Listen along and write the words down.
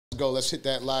go. Let's hit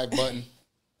that live button.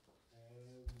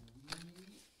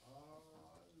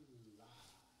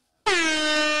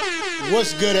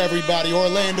 What's good, everybody?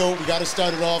 Orlando, we got to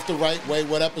start it off the right way.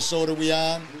 What episode are we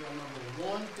on? We're on number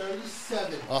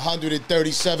 137.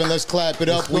 137. Let's clap it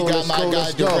up. Let's we got my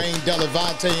guy, Dwayne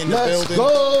Delavante, in the building. Let's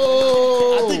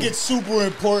go! I think it's super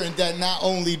important that not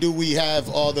only do we have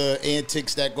all the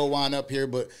antics that go on up here,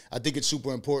 but I think it's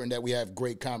super important that we have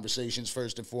great conversations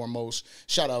first and foremost.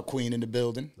 Shout out Queen in the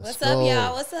building. What's up,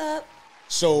 y'all? What's up?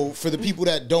 So for the people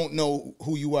that don't know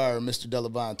who you are, Mr.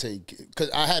 Delavante,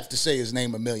 because I have to say his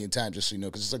name a million times just so you know,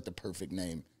 because it's like the perfect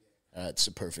name. It's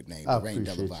a perfect name, Rain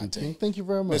Delavante. Thank you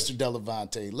very much. Mr.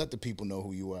 Delavante, let the people know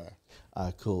who you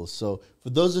are. Cool. So for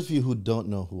those of you who don't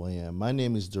know who I am, my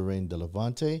name is Dwayne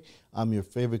Delavante. I'm your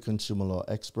favorite consumer law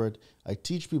expert. I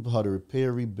teach people how to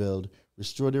repair, rebuild,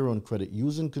 restore their own credit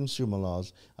using consumer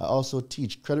laws. I also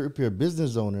teach credit repair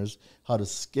business owners how to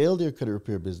scale their credit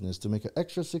repair business to make an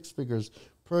extra 6 figures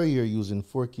per year using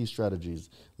 4 key strategies: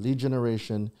 lead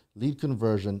generation, lead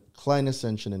conversion, client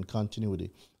ascension, and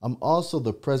continuity. I'm also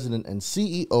the president and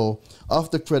CEO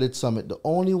of the Credit Summit, the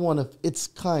only one of its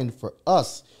kind for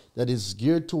us that is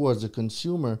geared towards the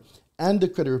consumer and the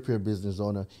credit repair business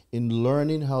owner in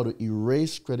learning how to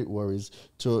erase credit worries,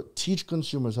 to teach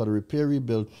consumers how to repair,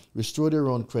 rebuild, restore their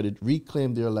own credit,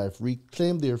 reclaim their life,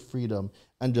 reclaim their freedom,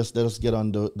 and just let us get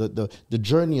on the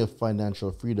journey of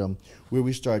financial freedom, where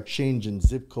we start changing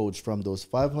zip codes from those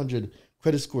 500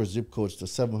 credit score zip codes to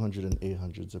 700 and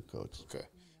 800 zip codes. Okay.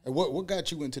 And what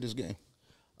got you into this game?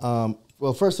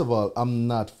 Well, first of all, I'm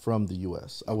not from the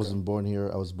U.S. I wasn't born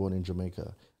here. I was born in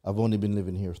Jamaica. I've only been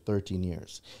living here 13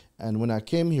 years. And when I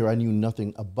came here, I knew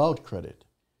nothing about credit.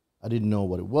 I didn't know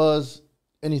what it was,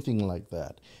 anything like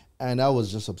that. And I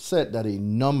was just upset that a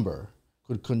number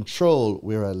could control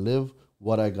where I live,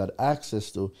 what I got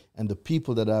access to, and the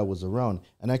people that I was around.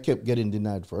 And I kept getting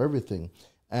denied for everything.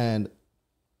 And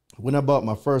when I bought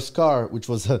my first car, which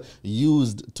was a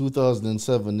used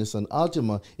 2007 Nissan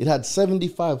Altima, it had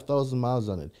 75,000 miles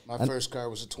on it. My first car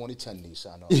was a 2010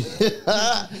 Nissan.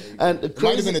 And it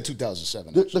might have been a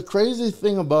 2007. The crazy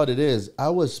thing about it is I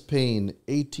was paying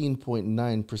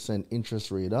 18.9%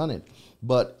 interest rate on it.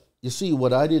 But you see,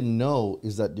 what I didn't know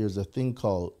is that there's a thing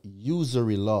called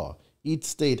usury law. Each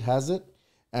state has it.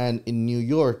 And in New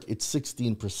York, it's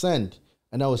 16%.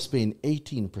 And I was paying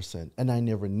 18%. And I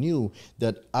never knew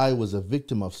that I was a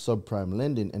victim of subprime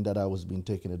lending and that I was being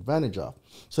taken advantage of.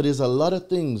 So there's a lot of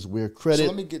things where credit... So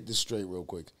let me get this straight real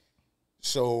quick.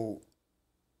 So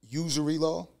usury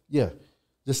law? Yeah.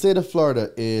 The state of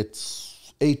Florida,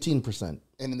 it's 18%.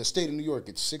 And in the state of New York,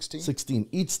 it's 16? 16.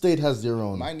 Each state has their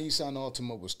own. My Nissan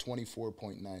Altima was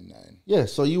 24.99. Yeah,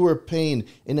 so you were paying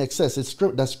in excess.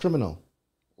 That's criminal.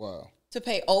 Wow. To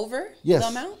pay over the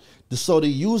amount? So the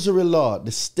usury law,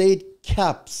 the state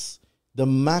caps the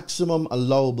maximum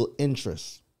allowable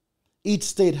interest. Each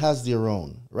state has their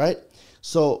own, right?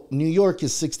 So New York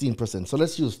is 16%. So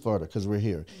let's use Florida because we're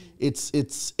here. It's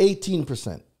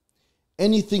 18%.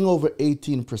 Anything over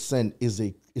 18%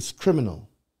 is criminal.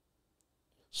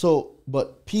 So,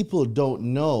 but people don't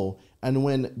know, and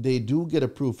when they do get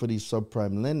approved for these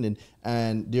subprime lending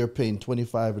and they're paying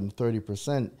 25 and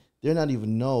 30%, they're not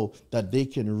even know that they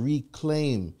can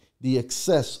reclaim the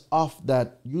excess of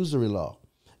that usury law.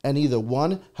 And either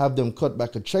one, have them cut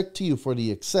back a check to you for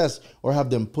the excess or have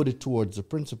them put it towards the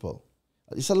principal.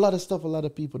 It's a lot of stuff a lot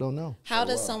of people don't know. How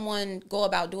does someone go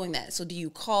about doing that? So do you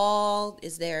call?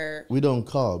 Is there... We don't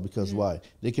call because why?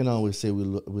 They can always say we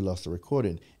lost the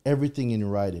recording. Everything in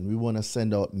writing. We want to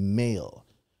send out mail.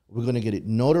 We're going to get it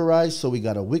notarized, so we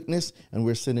got a witness, and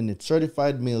we're sending it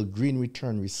certified mail, green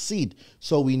return receipt.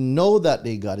 So we know that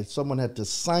they got it. Someone had to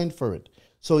sign for it.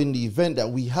 So in the event that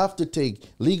we have to take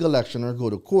legal action or go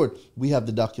to court, we have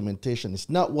the documentation. It's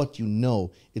not what you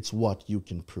know, it's what you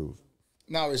can prove.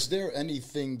 Now, is there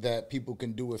anything that people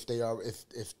can do if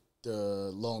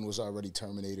the loan was already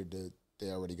terminated,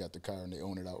 they already got the car and they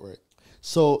own it outright?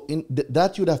 So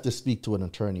that you'd have to speak to an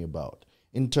attorney about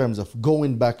in terms of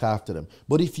going back after them.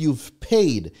 But if you've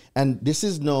paid, and this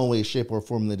is no way, shape, or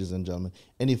form, ladies and gentlemen,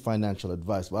 any financial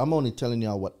advice, but I'm only telling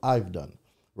y'all what I've done,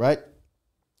 right?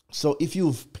 So if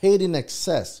you've paid in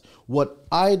excess, what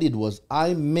I did was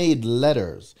I made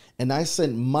letters and I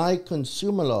sent my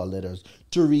consumer law letters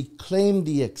to reclaim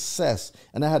the excess,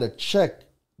 and I had a check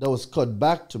that was cut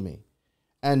back to me.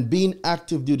 And being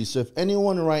active duty. So if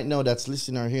anyone right now that's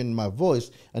listening or hearing my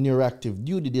voice and you're active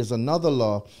duty, there's another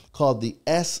law called the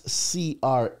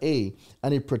SCRA,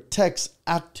 and it protects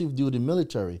active duty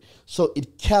military. So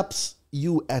it caps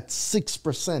you at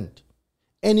 6%.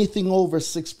 Anything over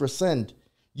 6%,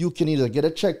 You can either get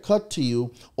a check cut to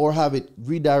you or have it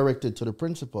redirected to the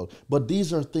principal. But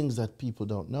these are things that people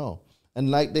don't know. And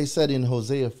like they said in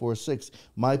Hosea 4:6,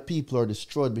 my people are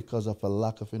destroyed because of a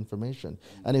lack of information.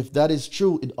 And if that is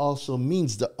true, it also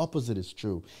means the opposite is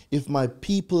true. If my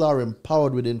people are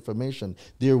empowered with information,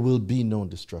 there will be no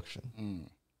destruction.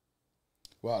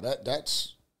 Wow,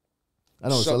 that's... I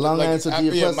know it's a long answer to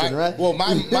your question, right? Well,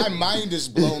 my mind is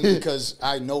blown because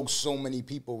I know so many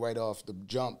people right off the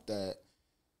jump that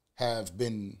have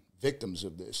been victims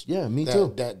of this. Yeah, me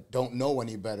too. That don't know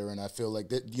any better, and I feel like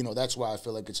that. That's why I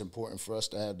feel like it's important for us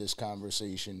to have this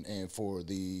conversation, and for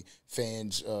the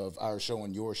fans of our show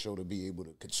and your show to be able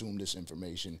to consume this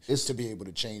information, to be able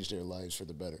to change their lives for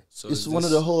the better. So it's one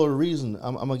of the whole reason.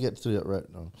 I'm gonna get to that right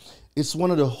now. It's one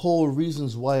of the whole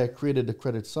reasons why I created the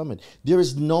Credit Summit. There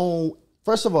is no.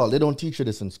 First of all, they don't teach you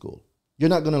this in school. You're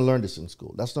not going to learn this in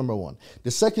school. That's number one. The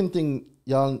second thing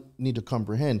y'all need to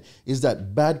comprehend is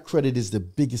that bad credit is the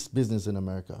biggest business in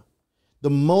America. The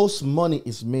most money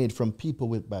is made from people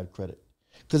with bad credit.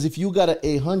 Because if you got an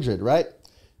 800, right,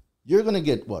 you're going to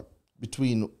get what?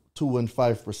 Between 2 and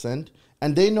 5%.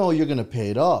 And they know you're going to pay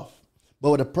it off.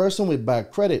 But with a person with bad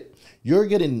credit, you're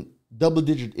getting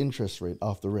double-digit interest rate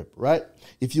off the rip, right?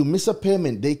 If you miss a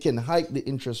payment, they can hike the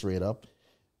interest rate up.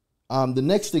 The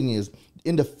next thing is,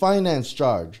 in the finance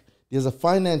charge, there's a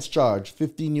finance charge,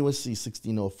 15 USC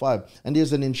 1605, and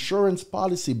there's an insurance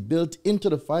policy built into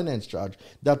the finance charge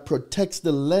that protects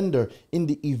the lender in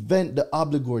the event the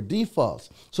obligor defaults.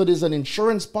 So there's an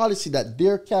insurance policy that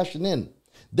they're cashing in.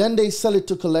 Then they sell it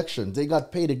to collections. They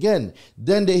got paid again.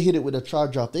 Then they hit it with a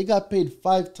charge off. They got paid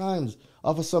 5 times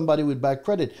off of somebody with bad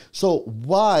credit. So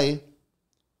why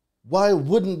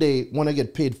wouldn't they want to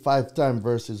get paid 5 times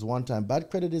versus 1 time? Bad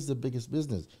credit is the biggest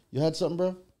business. You had something,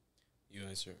 bro? You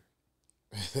answer.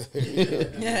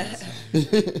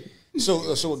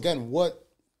 So again, what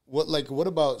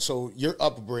about, so your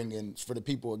upbringing, for the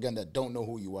people again that don't know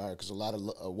who you are, because a lot of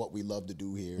what we love to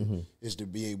do here is to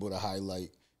be able to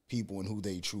highlight people and who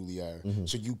they truly are.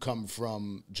 So you come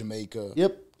from Jamaica.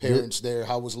 Yep. Parents there.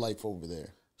 How was life over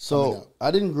there? So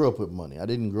I didn't grow up with money. I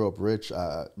didn't grow up rich.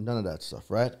 None of that stuff,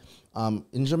 right?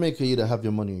 In Jamaica, you either have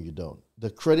your money or you don't. The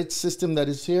credit system that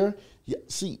is here,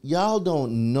 see, y'all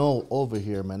don't know over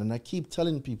here, man. And I keep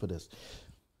telling people this.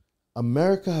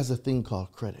 America has a thing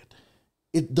called credit.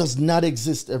 It does not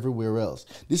exist everywhere else.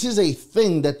 This is a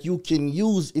thing that you can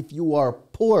use if you are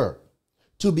poor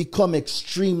to become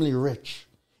extremely rich.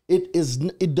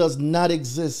 It does not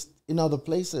exist in other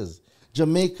places.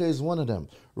 Jamaica is one of them,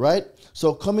 right?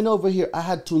 So coming over here, I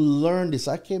had to learn this.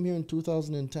 I came here in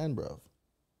 2010, bro,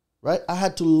 right? I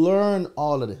had to learn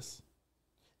all of this.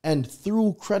 And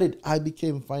through credit, I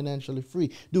became financially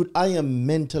free. Dude, I am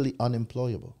mentally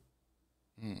unemployable.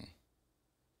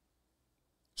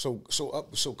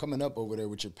 So coming up over there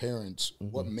with your parents,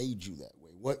 what made you that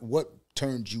way? What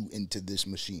turned you into this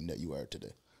machine that you are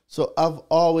today? So I've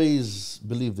always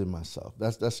believed in myself.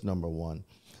 That's number one.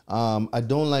 I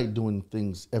don't like doing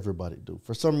things everybody do.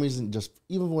 For some reason, just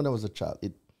even when I was a child,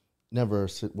 it never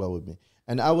sit well with me.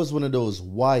 And I was one of those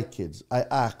why kids. I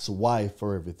ask why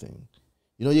for everything.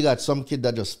 You know, you got some kid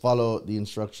that just follow the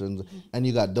instructions, and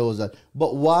you got those that,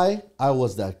 but why? I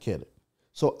was that kid.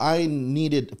 So I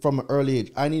needed, from an early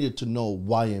age, I needed to know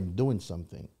why I'm doing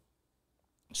something.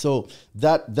 So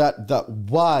that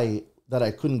why that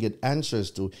I couldn't get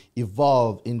answers to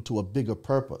evolved into a bigger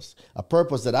purpose, a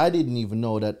purpose that I didn't even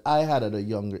know that I had at a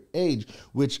younger age,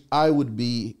 which I would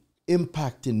be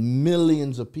impacting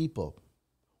millions of people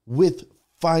with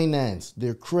finance,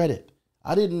 their credit.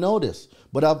 I didn't know this,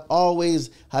 but I've always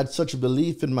had such a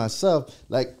belief in myself.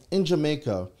 Like in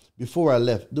Jamaica, before I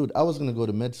left, dude, I was going to go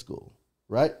to med school,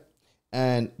 right?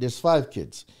 And there's 5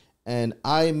 kids. And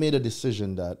I made a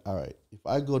decision that, all right, if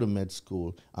I go to med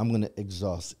school, I'm going to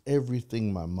exhaust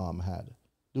everything my mom had.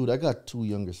 Dude, I got 2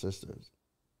 younger sisters,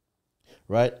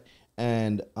 right?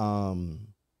 And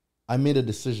I made a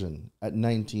decision at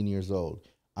 19 years old.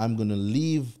 I'm going to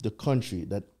leave the country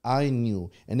that I knew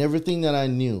and everything that I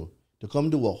knew to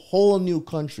come to a whole new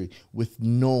country with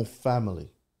no family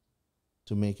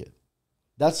to make it.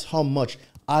 That's how much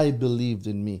I believed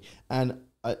in me. And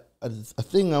a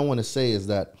thing I want to say is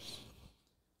that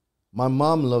my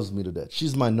mom loves me to death.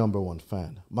 She's my number 1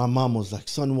 fan. My mom was like,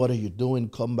 son, what are you doing?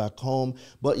 Come back home.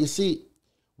 But you see,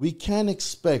 we can't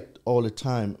expect all the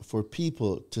time for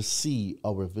people to see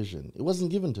our vision. It wasn't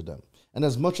given to them. And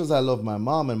as much as I love my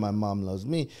mom and my mom loves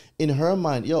me, in her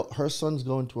mind, her son's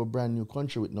going to a brand new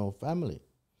country with no family.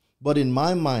 But in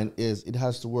my mind is it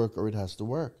has to work or it has to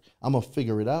work. I'm going to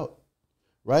figure it out,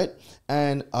 right?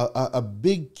 And a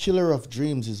big killer of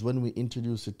dreams is when we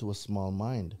introduce it to a small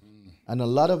mind. And a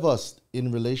lot of us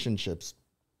in relationships,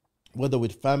 whether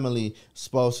with family,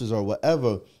 spouses, or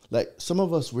whatever, like some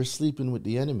of us, we're sleeping with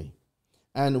the enemy.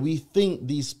 And we think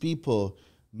these people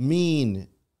mean,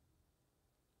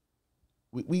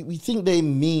 we think they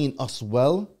mean us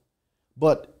well,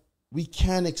 but we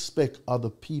can't expect other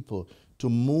people to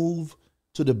move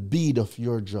to the beat of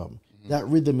your drum. That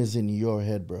rhythm is in your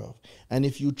head, bro. And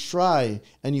if you try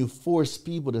and you force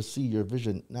people to see your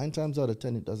vision, 9 times out of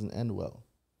 10, it doesn't end well.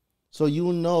 So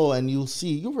you know, and you'll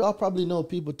see, you'll probably know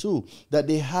people too, that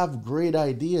they have great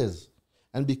ideas.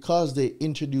 And because they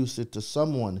introduced it to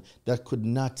someone that could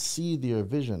not see their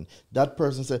vision, that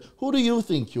person said, who do you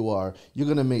think you are? You're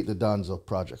going to make the Danza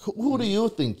project. Who do you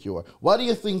think you are? Why do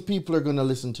you think people are going to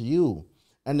listen to you?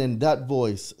 And then that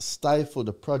voice stifled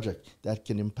a project that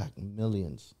can impact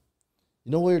millions.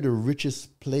 You know where the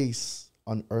richest place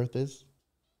on earth is?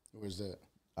 Where's that?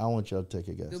 I want y'all to take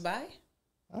a guess. Dubai?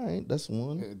 All right, that's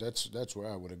one. Yeah, that's where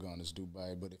I would have gone, is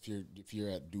Dubai. But if you're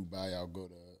at Dubai, I'll go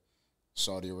to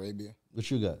Saudi Arabia.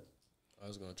 What you got? I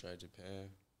was going to try Japan.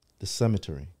 The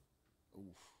cemetery.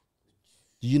 Oof.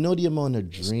 Do you know the amount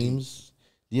of dreams,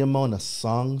 the amount of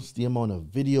songs, the amount of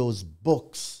videos,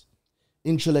 books,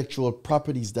 intellectual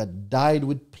properties that died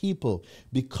with people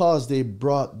because they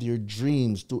brought their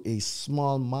dreams to a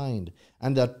small mind,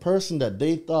 and that person that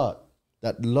they thought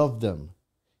that loved them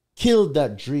killed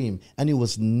that dream, and it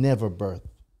was never birthed.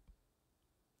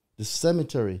 The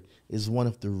cemetery is one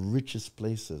of the richest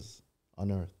places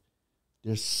on earth.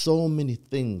 There's so many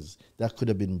things that could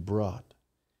have been brought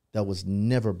that was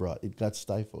never brought. It got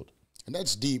stifled. And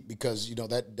that's deep, because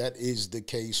that is the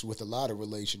case with a lot of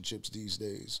relationships these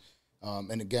days.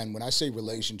 And again, when I say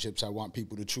relationships, I want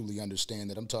people to truly understand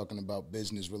that I'm talking about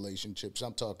business relationships.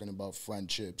 I'm talking about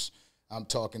friendships. I'm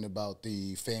talking about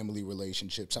the family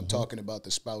relationships. I'm talking about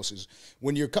the spouses.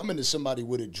 When you're coming to somebody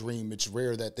with a dream, it's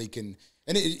rare that they can,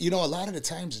 and a lot of the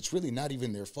times it's really not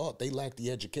even their fault. They lack the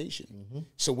education.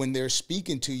 So when they're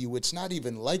speaking to you, it's not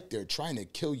even like they're trying to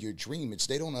kill your dream. It's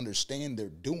they don't understand they're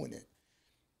doing it.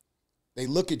 They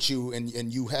look at you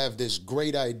and you have this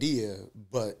great idea,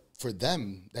 but for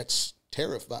them, that's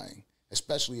terrifying,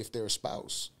 especially if they're a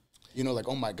spouse. Like,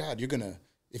 oh my God,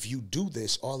 if you do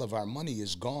this, all of our money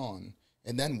is gone.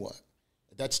 And then what?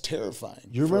 That's terrifying.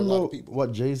 You for a remember lot of people.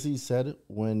 what Jay-Z said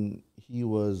when he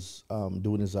was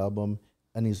doing his album,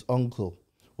 and his uncle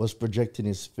was projecting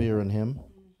his fear on him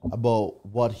about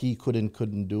what he could and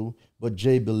couldn't do, but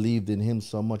Jay believed in him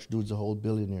so much. Dude's a whole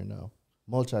billionaire now,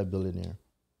 multi-billionaire.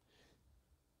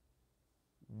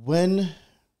 When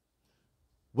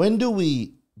do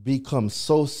we become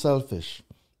so selfish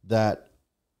that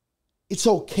it's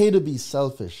okay to be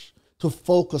selfish, to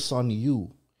focus on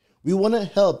you? We want to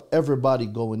help everybody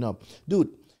going up. Dude,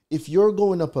 if you're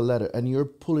going up a ladder and you're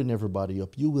pulling everybody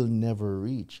up, you will never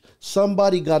reach.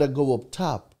 Somebody got to go up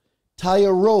top, tie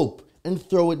a rope, and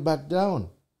throw it back down.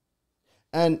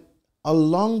 And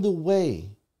along the way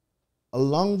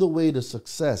to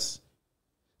success,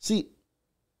 see,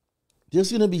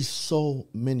 there's going to be so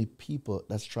many people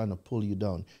that's trying to pull you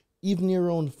down, even your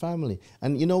own family.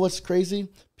 And you know what's crazy?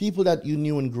 People that you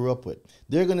knew and grew up with,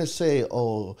 they're going to say,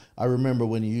 oh, I remember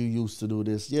when you used to do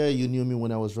this. Yeah, you knew me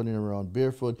when I was running around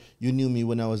barefoot. You knew me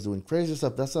when I was doing crazy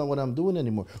stuff. That's not what I'm doing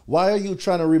anymore. Why are you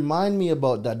trying to remind me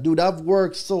about that? Dude, I've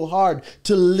worked so hard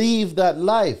to leave that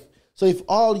life. So if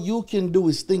all you can do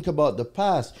is think about the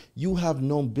past, you have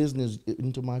no business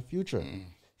into my future.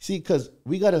 See, because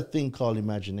we got a thing called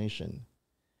imagination.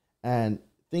 And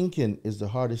thinking is the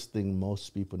hardest thing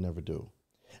most people never do.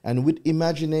 And with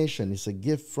imagination, it's a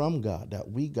gift from God that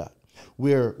we got,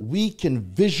 where we can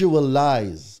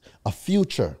visualize a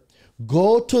future,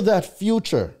 go to that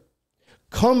future,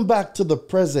 come back to the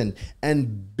present,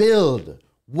 and build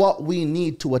what we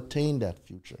need to attain that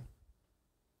future.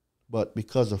 But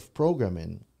because of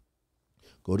programming,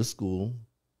 go to school,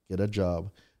 get a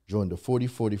job, join the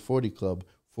 40-40-40 club,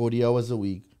 40 hours a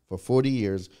week for 40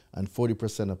 years and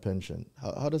 40% of pension.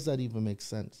 How does that even make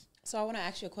sense? So I want to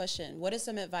ask you a question. What is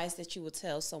some advice that you would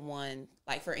tell someone,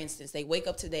 like, for instance, they wake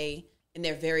up today and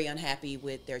they're very unhappy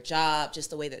with their job, just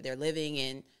the way that they're living,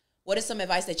 and what is some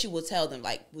advice that you will tell them?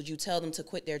 Like, would you tell them to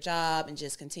quit their job and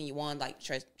just continue on, like,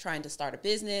 trying to start a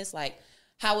business? Like,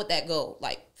 how would that go,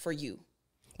 like, for you?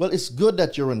 Well, it's good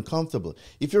that you're uncomfortable.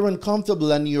 If you're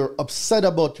uncomfortable and you're upset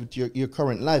about your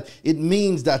current life, it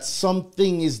means that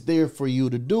something is there for you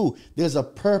to do. There's a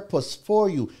purpose for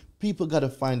you. People got to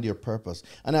find their purpose.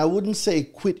 And I wouldn't say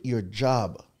quit your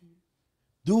job.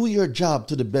 Do your job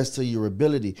to the best of your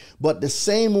ability. But the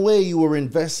same way you were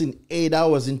investing 8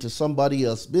 hours into somebody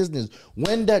else's business,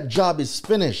 when that job is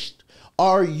finished,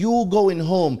 Are you going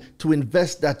home to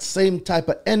invest that same type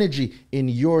of energy in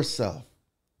yourself?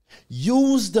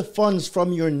 Use the funds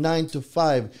from your 9 to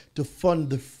 5 to fund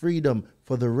the freedom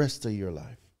for the rest of your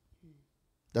life.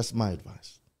 That's my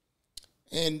advice.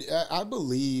 And I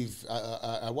believe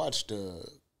I watched a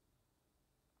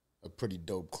pretty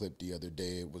dope clip the other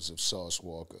day. It was of Sauce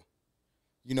Walker.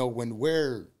 You know, when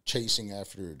we're chasing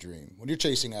after a dream, when you're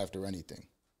chasing after anything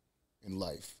in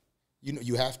life, you know,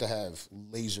 you have to have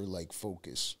laser-like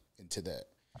focus into that.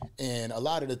 And a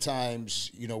lot of the times,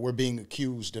 you know, we're being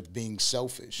accused of being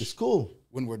selfish. It's cool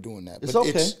when we're doing that. It's but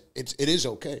okay. It is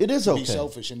okay. It is to okay. Be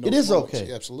selfish in it those is moments.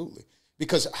 okay. Absolutely.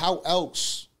 Because how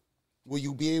else will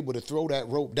you be able to throw that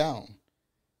rope down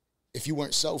if you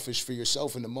weren't selfish for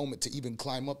yourself in the moment to even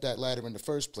climb up that ladder in the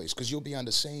first place? Because you'll be on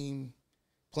the same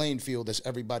playing field as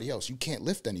everybody else. You can't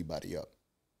lift anybody up.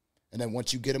 And then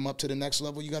once you get them up to the next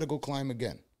level, you got to go climb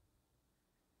again.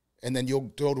 And then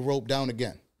you'll throw the rope down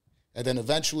again. And then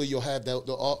eventually you'll have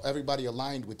everybody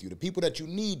aligned with you. The people that you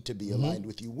need to be aligned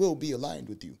with you will be aligned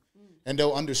with you. And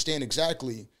they'll understand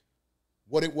exactly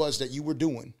what it was that you were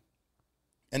doing.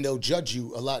 And they'll judge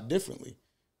you a lot differently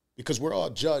because we're all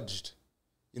judged.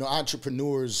 You know,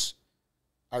 entrepreneurs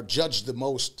are judged the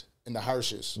most and the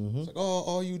harshest. It's like, oh,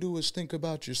 all you do is think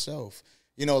about yourself.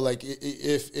 You know, like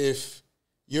if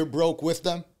you're broke with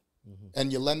them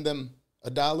and you lend them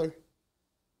 $1,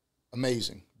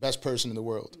 amazing, best person in the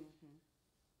world.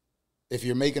 If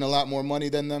you're making a lot more money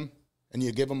than them and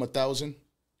you give them 1,000,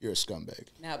 you're a scumbag.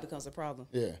 Now it becomes a problem.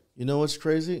 Yeah. You know what's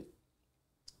crazy?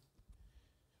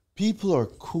 People are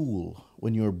cool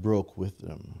when you're broke with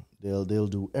them. They'll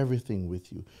do everything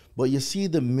with you. But you see,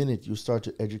 the minute you start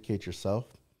to educate yourself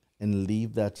and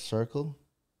leave that circle,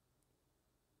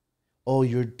 oh,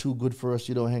 you're too good for us,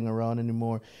 you don't hang around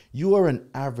anymore. You are an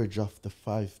average of the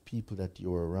 5 people that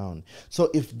you're around. So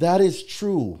if that is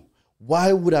true,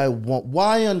 why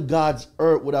on God's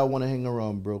earth would I want to hang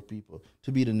around broke people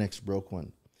to be the next broke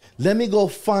one? Let me go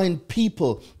find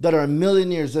people that are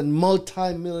millionaires and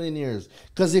multi-millionaires.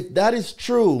 Because if that is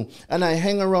true and I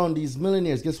hang around these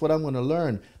millionaires, guess what I'm going to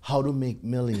learn? How to make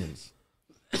millions.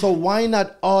 So why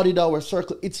not audit our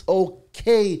circle? It's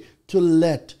okay to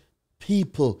let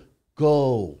people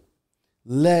go.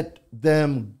 Let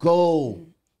them go.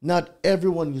 Not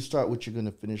everyone you start with, you're going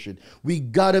to finish it. We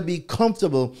got to be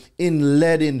comfortable in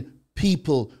letting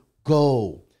people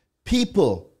go.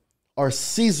 People are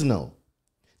seasonal.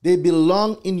 They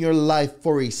belong in your life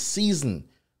for a season.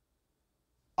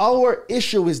 Our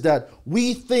issue is that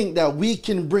we think that we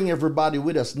can bring everybody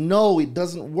with us. No, it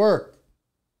doesn't work.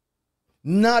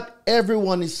 Not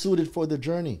everyone is suited for the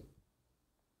journey.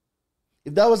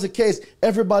 If that was the case,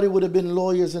 everybody would have been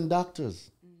lawyers and doctors.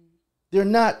 They're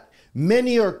not.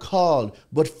 Many are called,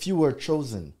 but few are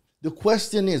chosen. The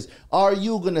question is, are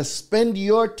you going to spend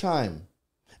your time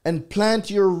and plant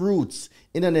your roots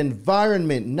in an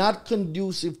environment not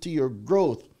conducive to your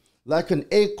growth, like an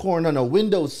acorn on a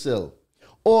windowsill?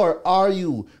 Or are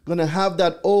you going to have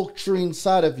that oak tree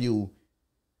inside of you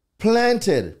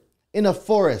planted in a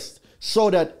forest so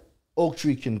that oak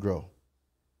tree can grow?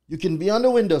 You can be on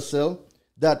the windowsill,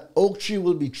 that oak tree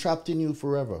will be trapped in you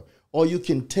forever. Or you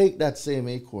can take that same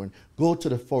acorn, go to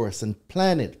the forest and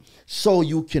plant it so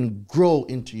you can grow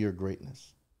into your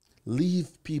greatness.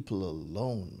 Leave people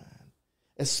alone, man.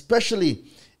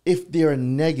 Especially if they're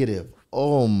negative.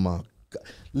 Oh my God.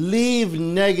 Leave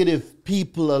negative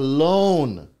people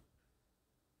alone.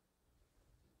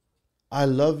 I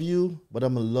love you, but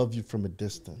I'm going to love you from a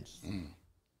distance.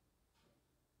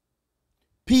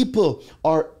 People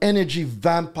are energy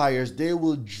vampires. They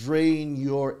will drain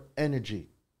your energy.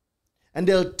 And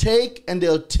they'll take and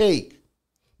they'll take.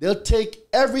 They'll take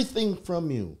everything from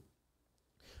you.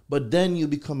 But then you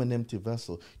become an empty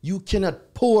vessel. You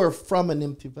cannot pour from an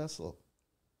empty vessel.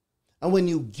 And when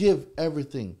you give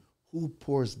everything, who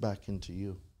pours back into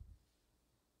you?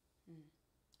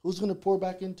 Who's going to pour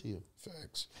back into you?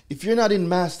 Facts. If you're not in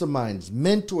masterminds,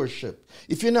 mentorship,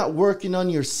 if you're not working on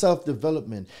your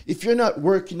self-development, if you're not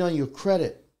working on your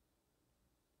credit,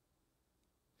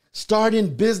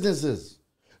 starting businesses,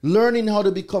 learning how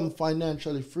to become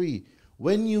financially free,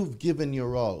 when you've given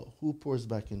your all, who pours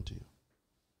back into you?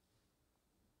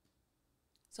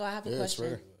 So I have a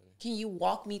question. Can you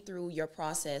walk me through your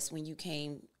process when you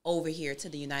came over here to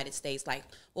the United States? Like,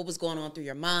 what was going on through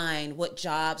your mind? What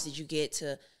jobs did you get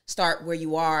to start where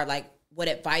you are? Like, what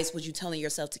advice was you telling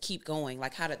yourself to keep going?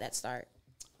 Like, how did that start?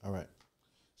 All right.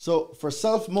 So for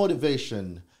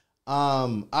self-motivation,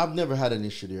 I've never had an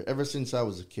issue there ever since I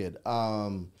was a kid.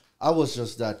 I was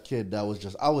just that kid I was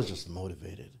just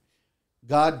motivated.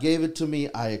 God gave it to me.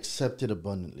 I accepted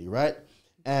abundantly, right?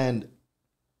 And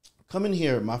coming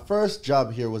here, my first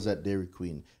job here was at Dairy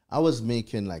Queen. I was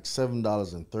making like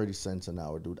 $7.30 an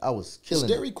hour, dude. I was Is killing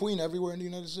Dairy it. Queen everywhere in the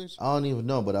United States? I don't even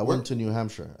know, but I went to New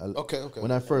Hampshire. Okay.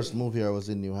 When I first moved here, I was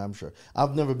in New Hampshire.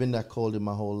 I've never been that cold in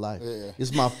my whole life. Yeah.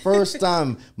 It's my first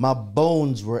time my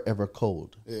bones were ever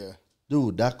cold. Yeah.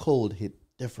 Dude, that cold hit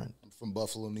different. I'm from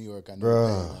Buffalo, New York. I know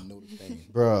Bruh. the pain. I know the pain.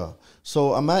 Bruh.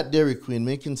 So I'm at Dairy Queen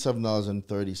making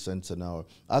 $7.30 an hour.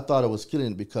 I thought I was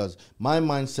killing it because my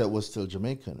mindset was still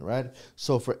Jamaican, right?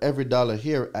 So for every dollar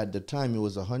here at the time, it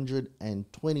was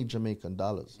 120 Jamaican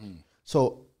dollars.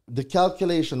 So the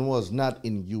calculation was not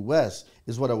in US,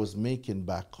 is what I was making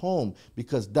back home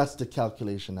because that's the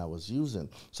calculation I was using.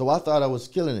 So I thought I was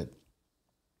killing it.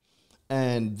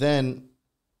 And then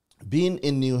being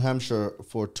in New Hampshire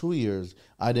for 2 years,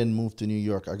 I then moved to New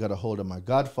York. I got a hold of my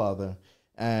godfather,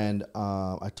 and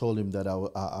I told him that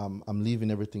I'm leaving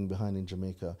everything behind in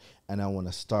Jamaica, and I want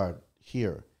to start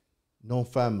here. No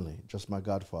family, just my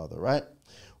godfather, right?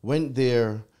 Went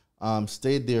there,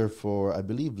 stayed there for, I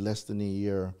believe, less than a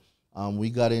year.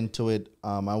 We got into it.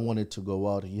 I wanted to go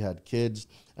out. He had kids,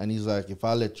 and he's like, if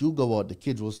I let you go out, the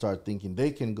kids will start thinking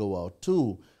they can go out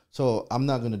too. So I'm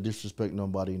not going to disrespect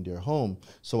nobody in their home.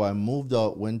 So I moved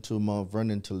out, went to Mount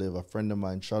Vernon to live. A friend of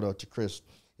mine, shout out to Chris,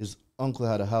 his uncle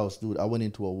had a house, dude. I went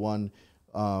into a one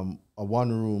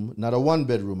room, not a one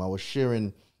bedroom. I was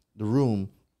sharing the room.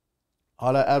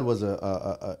 All I had was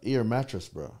a air mattress,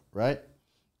 bro, right?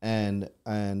 And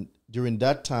during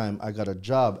that time, I got a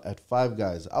job at Five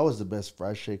Guys. I was the best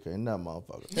fry shaker in that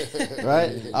motherfucker,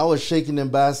 right? I was shaking them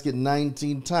basket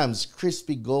 19 times,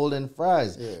 crispy golden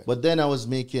fries. Yeah. But then I was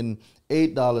making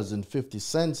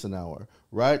 $8.50 an hour,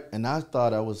 right? And I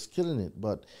thought I was killing it.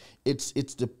 But it's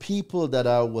the people that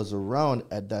I was around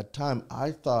at that time.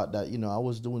 I thought that, I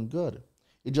was doing good.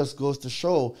 It just goes to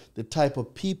show the type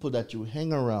of people that you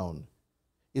hang around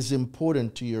is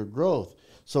important to your growth.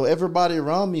 So everybody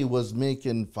around me was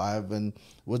making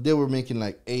they were making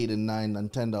like $8 and $9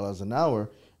 and $10 an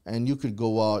hour, and you could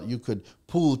go out, you could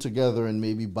pool together and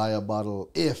maybe buy a bottle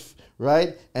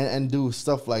right? And do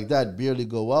stuff like that, barely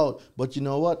go out. But you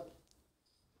know what?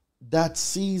 That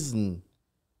season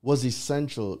was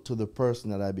essential to the person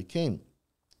that I became.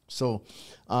 So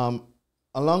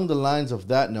along the lines of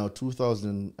that now,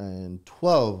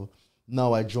 2012,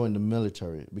 now I joined the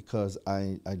military because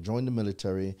I joined the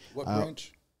military. What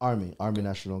branch? Army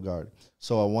National Guard.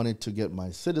 So I wanted to get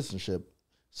my citizenship.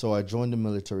 So I joined the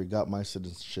military, got my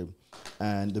citizenship.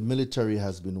 And the military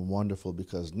has been wonderful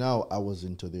because now I was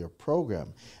into their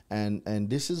program. And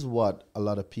this is what a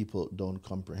lot of people don't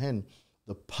comprehend,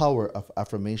 the power of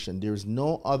affirmation. There is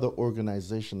no other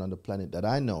organization on the planet that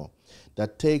I know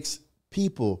that takes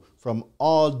people from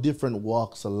all different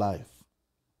walks of life.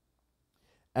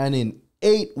 And in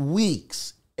 8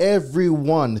 weeks,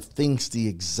 everyone thinks the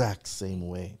exact same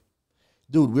way.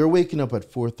 Dude, we're waking up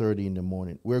at 4:30 in the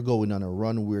morning. We're going on a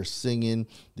run. We're singing.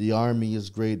 The Army is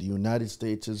great. The United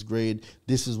States is great.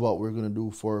 This is what we're going to do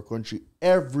for our country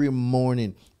every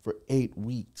morning for 8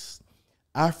 weeks.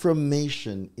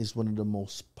 Affirmation is one of the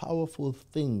most powerful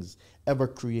things ever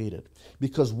created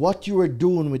because what you are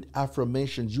doing with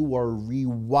affirmations, you are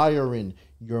rewiring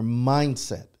your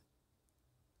mindset.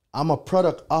 I'm a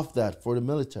product of that for the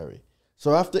military.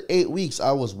 So after 8 weeks,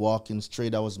 I was walking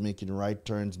straight. I was making right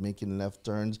turns, making left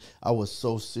turns. I was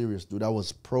so serious, dude. I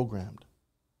was programmed.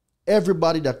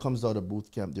 Everybody that comes out of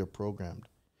boot camp, they're programmed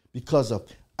because of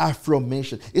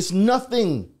affirmation. It's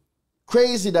nothing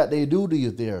crazy that they do to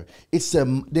you there.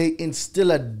 They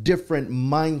instill a different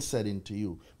mindset into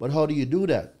you. But how do you do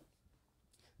that?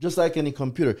 Just like any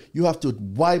computer, you have to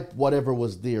wipe whatever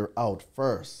was there out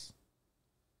first.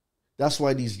 That's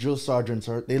why these drill sergeants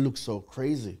they look so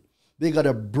crazy. They got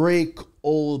to break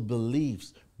old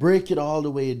beliefs, break it all the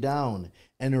way down,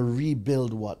 and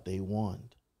rebuild what they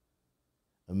want.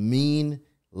 A mean,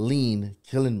 lean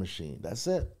killing machine. That's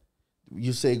it.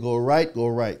 You say go right, go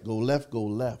right. Go left, go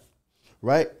left.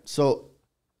 Right? So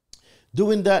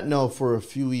doing that now for a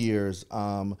few years,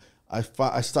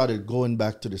 I started going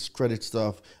back to this credit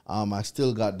stuff. I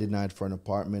still got denied for an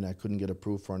apartment. I couldn't get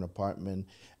approved for an apartment.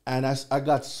 And I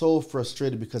got so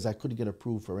frustrated because I couldn't get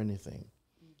approved for anything.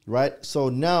 Right? So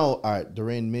now, all right,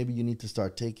 Doreen, maybe you need to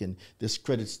start taking this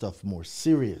credit stuff more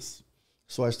serious.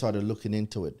 So I started looking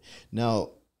into it. Now,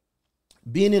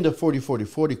 being in the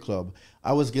 40-40-40 club,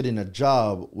 I was getting a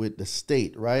job with the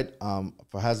state, right,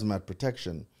 for hazmat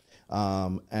protection.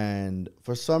 And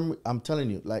I'm telling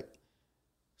you, like,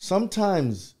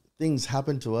 sometimes things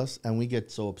happen to us and we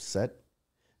get so upset,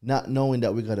 not knowing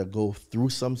that we got to go through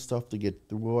some stuff to get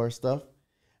through our stuff.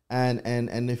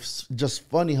 And it's just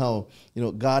funny how,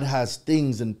 God has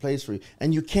things in place for you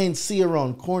and you can't see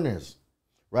around corners,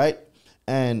 right?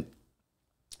 And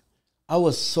I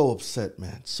was so upset,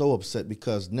 man, so upset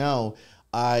because now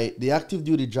the active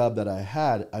duty job that I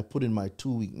had, I put in my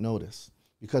 2-week notice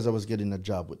because I was getting a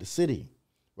job with the city,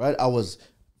 right? I was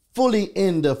fully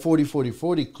in the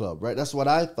 40-40-40 club, right? That's what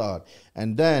I thought.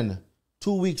 And then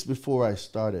 2 weeks before I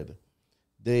started,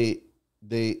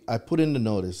 I put in the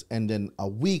notice, and then a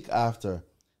week after,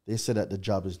 they said that the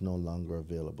job is no longer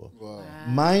available. Wow.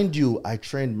 Mind you, I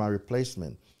trained my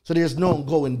replacement. So there's no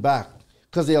going back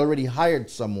because they already hired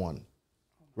someone,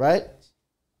 right?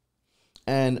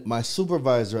 And my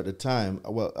supervisor at the time,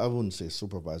 well, I wouldn't say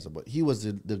supervisor, but he was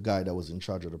the guy that was in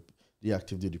charge of the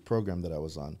active duty program that I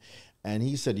was on. And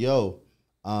he said, yo,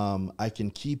 I can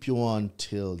keep you on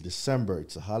till December.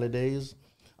 It's the holidays.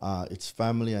 It's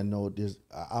family. I know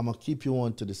I'm going to keep you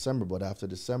on to December, but after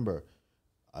December,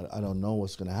 I don't know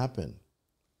what's going to happen.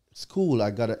 It's cool.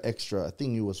 I got an extra, I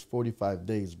think it was 45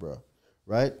 days, bro.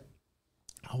 Right?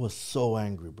 I was so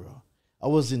angry, bro. I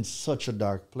was in such a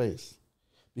dark place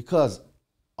because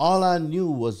all I knew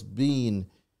was being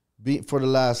for the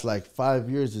last like 5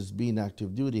 years is being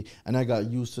active duty. And I got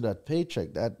used to that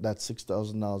paycheck, that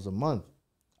 $6,000 a month.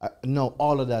 No,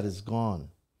 all of that is gone.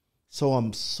 So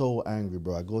I'm so angry,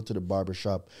 bro. I go to the barber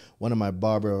shop. One of my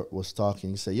barber was talking.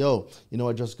 He said, yo,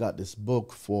 I just got this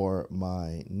book for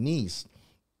my niece.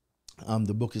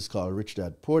 The book is called Rich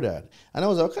Dad, Poor Dad. And I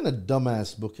was like, what kind of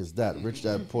dumbass book is that? Rich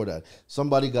Dad, Poor Dad.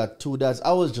 Somebody got 2 dads.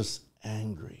 I was just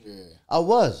angry. Yeah. I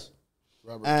was.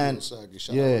 Robert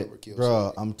Kiyosaki. Yeah, Robert Kiyosaki.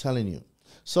 bro, I'm telling you.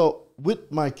 So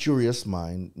with my curious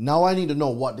mind, now I need to know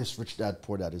what this Rich Dad,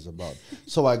 Poor Dad is about.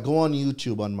 So I go on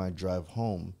YouTube on my drive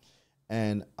home.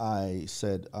 And I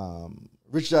said,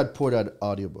 Rich Dad, Poor Dad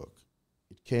audiobook.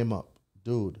 It came up.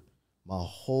 Dude, my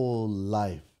whole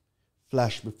life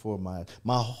flashed before my eyes.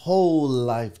 My whole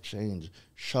life changed.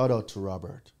 Shout out to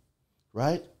Robert.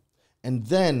 Right? And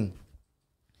then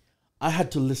I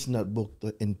had to listen to that book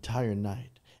the entire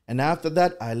night. And after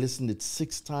that, I listened it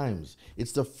 6 times.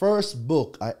 It's the first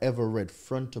book I ever read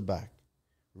front to back.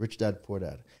 Rich Dad, Poor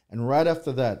Dad. And right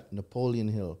after that, Napoleon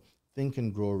Hill. Think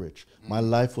and Grow Rich. My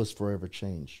life was forever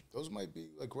changed. Those might be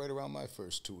like right around my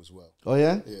first 2 as well. Oh,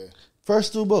 yeah? Yeah.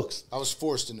 First 2 books. I was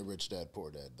forced into Rich Dad,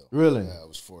 Poor Dad, though. Really? Yeah, I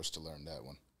was forced to learn that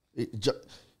one.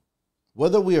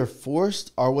 Whether we are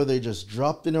forced or whether it just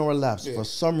dropped in our laps, for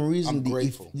some reason, I'm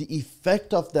grateful. The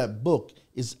effect of that book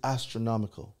is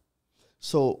astronomical.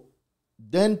 So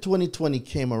then 2020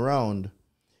 came around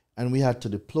and we had to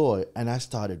deploy, and I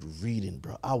started reading,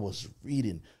 bro. I was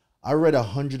reading. I read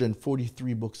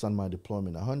 143 books on my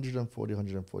deployment.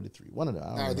 143. One of them.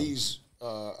 Are these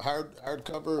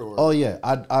hardcover or? Oh yeah,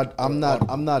 I'm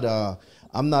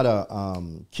not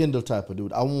a Kindle type of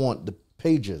dude. I want the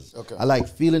pages. Okay. I like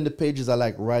feeling the pages. I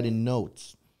like writing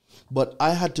notes. But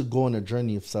I had to go on a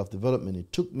journey of self-development.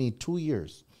 It took me 2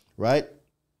 years, right?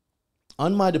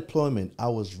 On my deployment, I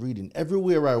was reading.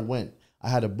 Everywhere I went, I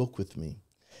had a book with me.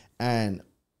 And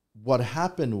what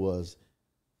happened was,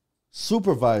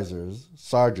 supervisors,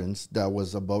 sergeants that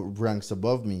was ranks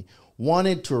above me,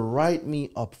 wanted to write me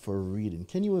up for reading.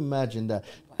 Can you imagine that?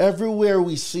 Everywhere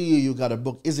we see you, you got a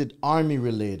book. Is it Army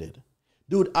related?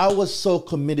 Dude, I was so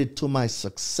committed to my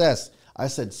success. I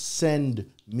said, send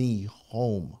me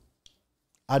home.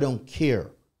 I don't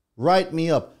care. Write me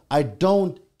up. I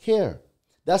don't care.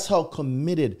 That's how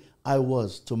committed I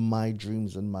was to my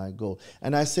dreams and my goal.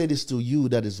 And I say this to you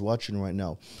that is watching right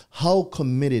now. How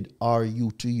committed are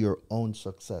you to your own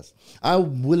success?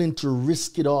 I'm willing to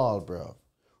risk it all, bro.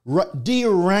 Do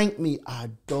you rank me? I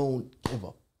don't give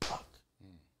a fuck.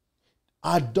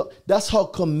 I don't. That's how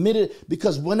committed,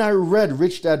 because when I read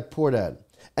Rich Dad, Poor Dad,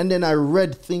 and then I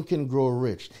read Think and Grow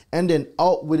Rich, and then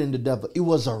Outwitting the Devil, it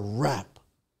was a wrap.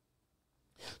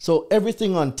 So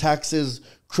everything on taxes,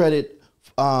 credit,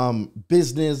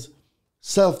 business,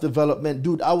 self-development,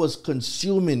 dude, I was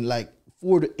consuming like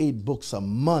 4 to 8 books a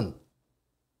month.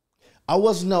 I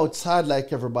wasn't outside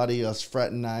like everybody else,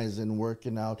 fraternizing,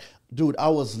 working out. Dude, I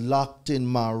was locked in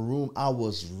my room. I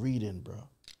was reading, bro.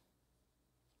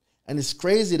 And it's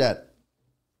crazy that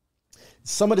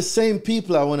some of the same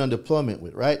people I went on deployment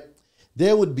with, right?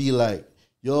 They would be like,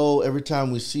 yo, every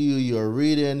time we see you, you're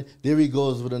reading. There he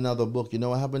goes with another book. You know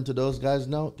what happened to those guys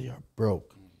now? They are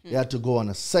broke. They had to go on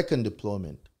a second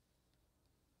deployment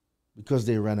because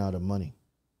they ran out of money.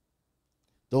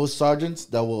 Those sergeants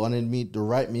that wanted me to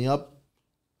write me up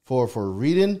for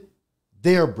reading,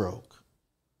 they're broke.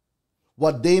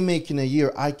 What they make in a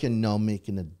year, I can now make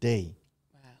in a day.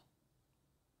 Wow.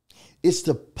 It's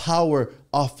the power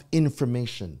of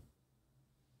information.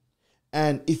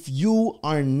 And if you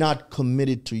are not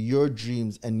committed to your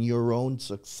dreams and your own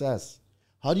success,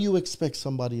 how do you expect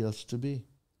somebody else to be?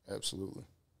 Absolutely.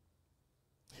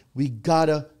 We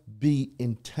gotta be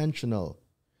intentional.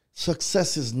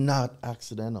 Success is not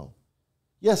accidental.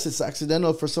 Yes, it's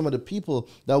accidental for some of the people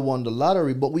that won the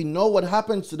lottery, but we know what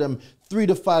happens to them 3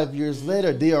 to 5 years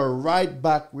later. They are right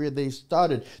back where they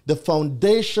started. The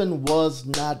foundation was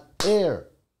not there.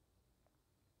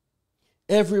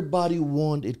 Everybody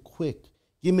wanted it quick.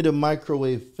 Give me the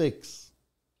microwave fix.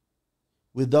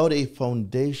 Without a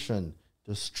foundation,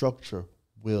 the structure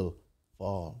will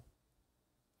fall.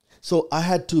 So I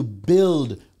had to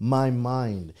build my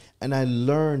mind, and I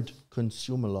learned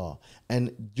consumer law.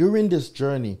 And during this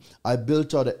journey, I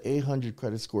built out an 800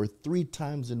 credit score 3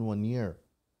 times in 1 year.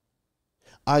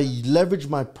 I leveraged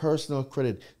my personal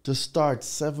credit to start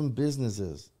 7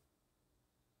 businesses.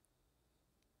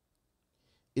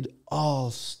 It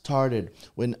all started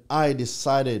when I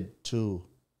decided to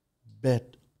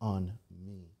bet on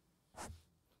me.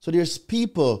 So there's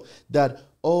people that,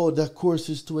 oh, that course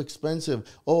is too expensive.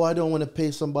 Oh, I don't want to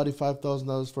pay somebody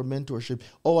 $5,000 for mentorship.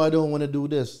 Oh, I don't want to do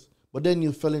this. But then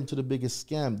you fell into the biggest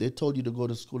scam. They told you to go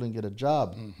to school and get a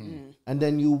job. And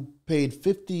then you paid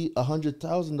 $50,000,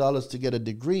 $100,000 to get a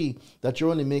degree that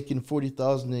you're only making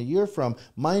 $40,000 a year from.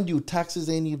 Mind you, taxes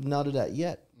ain't even out of that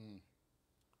yet.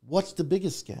 What's the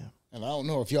biggest scam? And I don't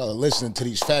know if y'all are listening to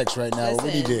these facts right now. Listen,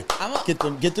 We need to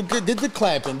get the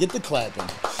clapping.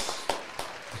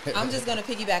 I'm just gonna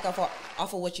piggyback off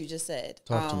of what you just said.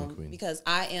 Talk to me, Queen. Because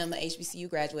I am a HBCU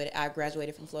graduate. I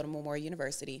graduated from Florida Memorial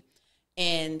University,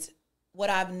 and what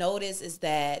I've noticed is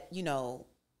that, you know,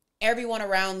 everyone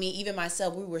around me, even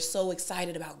myself, we were so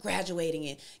excited about graduating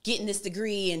and getting this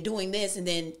degree and doing this, and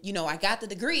then, you know, I got the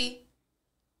degree.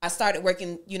 I started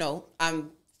working. You know,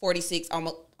 I'm 46,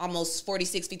 almost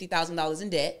 $50,000 in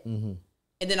debt, and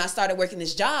then I started working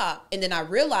this job, and then I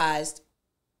realized,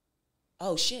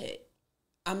 oh shit,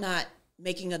 I'm not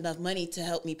making enough money to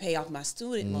help me pay off my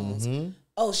student loans.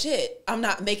 Oh shit, I'm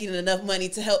not making enough money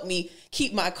to help me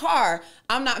keep my car.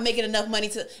 I'm not making enough money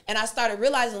to, and I started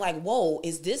realizing like, whoa,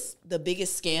 is this the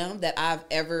biggest scam that I've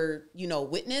ever, you know,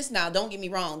 witnessed? Now, don't get me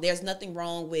wrong. There's nothing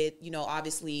wrong with, you know,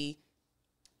 obviously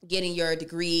getting your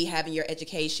degree, having your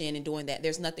education and doing that.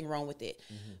 There's nothing wrong with it.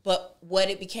 But what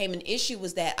it became an issue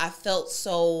was that I felt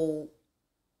so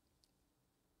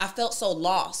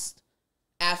lost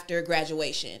after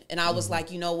graduation. And I was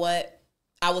like, you know what?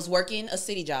 I was working a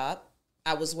city job.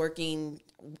 I was working,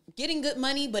 getting good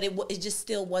money, but it just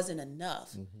still wasn't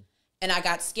enough. And I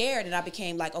got scared, and I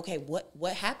became like, okay,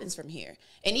 what happens from here?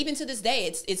 And even to this day,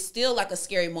 it's still like a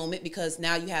scary moment, because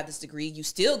now you have this degree, you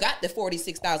still got the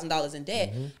 $46,000 in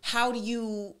debt. How do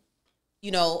you, you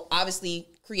know, obviously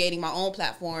creating my own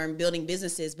platform, building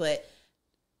businesses, but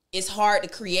it's hard to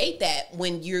create that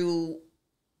when you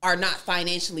are not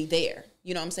financially there.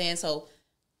 You know what I'm saying? So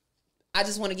I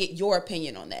just want to get your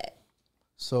opinion on that.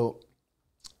 So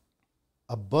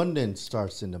abundance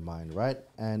starts in the mind, right?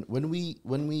 And when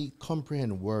we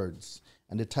comprehend words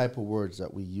and the type of words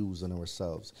that we use on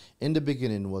ourselves, in the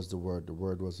beginning was the word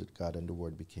was with God, and the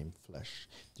word became flesh.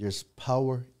 There's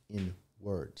power in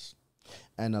words.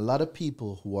 And a lot of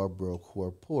people who are broke, who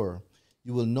are poor,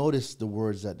 you will notice the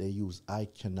words that they use. I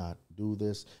cannot do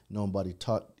this. Nobody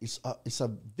taught. It's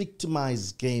a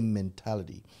victimized game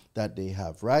mentality that they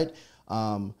have, right?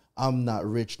 I'm not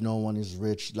rich. No one is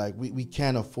rich. Like, we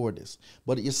can't afford this.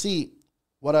 But you see,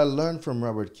 what I learned from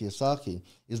Robert Kiyosaki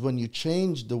is when you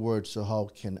change the words to how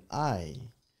can I,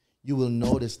 you will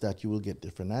notice that you will get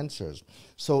different answers.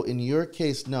 So in your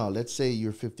case now, let's say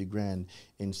you're 50 grand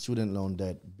in student loan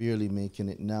debt, barely making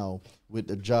it now with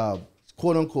a job,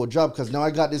 quote unquote job, because now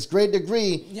I got this great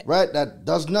degree, right, that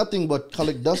does nothing but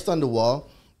collect dust on the wall.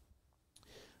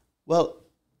 Well,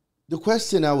 the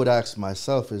question I would ask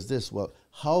myself is this: well,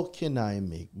 how can I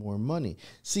make more money?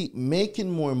 See, making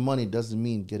more money doesn't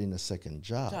mean getting a second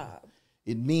job.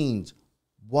 It means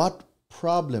what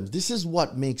problems. This is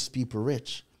what makes people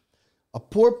rich. A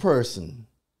poor person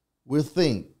will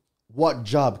think, what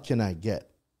job can I get?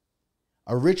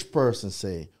 A rich person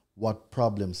say, what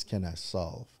problems can I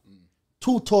solve?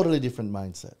 2 totally different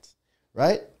mindsets,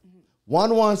 right?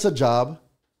 One wants a job,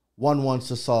 one wants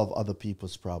to solve other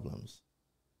people's problems.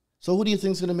 So who do you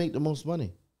think is going to make the most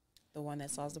money? The one that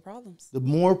solves the problems. The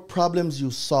more problems you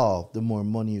solve, the more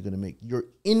money you're going to make. Your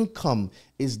income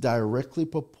is directly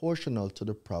proportional to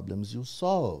the problems you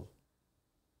solve.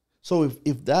 So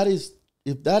if that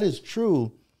is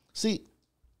true, see,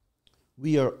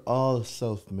 we are all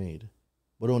self-made,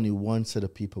 but only one set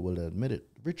of people will admit it,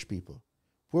 rich people.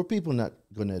 Poor people not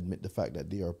going to admit the fact that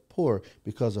they are poor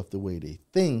because of the way they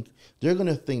think. They're going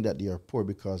to think that they are poor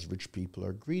because rich people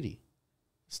are greedy.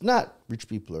 It's not rich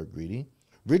people are greedy.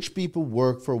 Rich people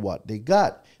work for what they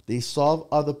got. They solve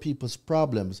other people's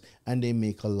problems and they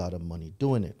make a lot of money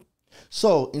doing it.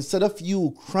 So instead of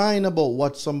you crying about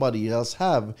what somebody else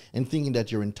have and thinking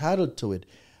that you're entitled to it,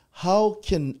 how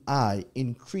can I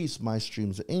increase my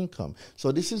streams of income?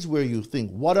 So this is where you think,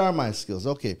 what are my skills?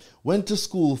 Okay, went to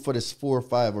school for this 4 or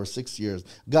 5 or 6 years,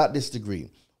 got this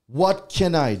degree. What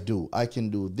can I do? I can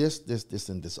do this, this, this,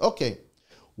 and this. Okay,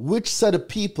 which set of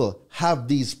people have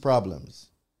these problems?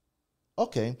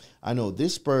 Okay, I know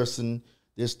this person,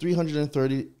 there's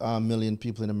 330 million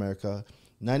people in America.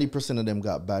 90% of them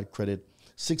got bad credit.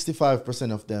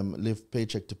 65% of them live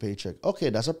paycheck to paycheck. Okay,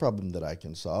 that's a problem that I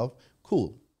can solve.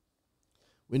 Cool.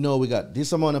 We know we got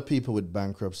this amount of people with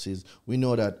bankruptcies. We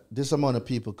know that this amount of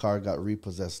people car got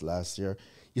repossessed last year.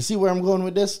 You see where I'm going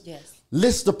with this? Yes.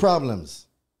 List the problems.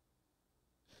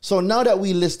 So now that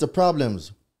we list the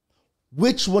problems,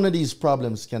 which one of these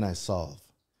problems can I solve?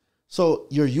 So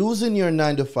you're using your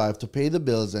 9 to 5 to pay the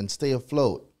bills and stay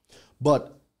afloat.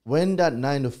 But when that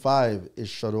 9 to 5 is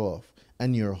shut off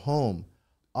and you're home,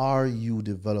 are you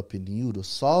developing you to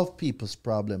solve people's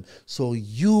problem so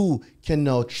you can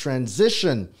now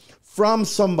transition from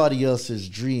somebody else's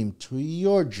dream to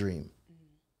your dream?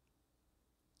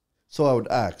 So I would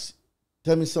ask,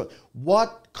 tell me, so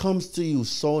what comes to you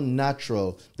so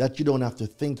natural that you don't have to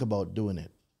think about doing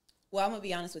it? Well, I'm going to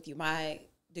be honest with you. My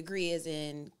degree is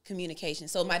in communication.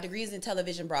 So my degree is in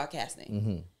television broadcasting.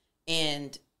 Mm-hmm.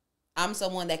 And I'm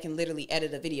someone that can literally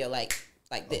edit a video like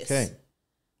this. Okay.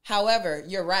 However,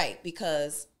 you're right,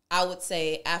 because I would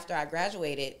say after I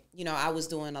graduated, I was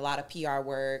doing a lot of PR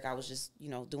work. I was just,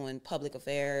 doing public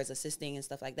affairs, assisting and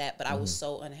stuff like that. But I was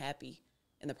so unhappy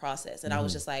in the process. And I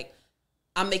was just like,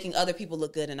 I'm making other people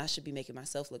look good and I should be making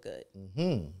myself look good.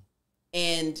 Mm-hmm.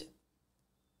 And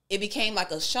it became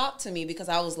like a shock to me because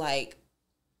I was like,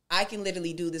 I can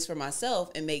literally do this for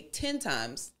myself and make 10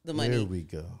 times the money. There we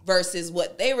go. Versus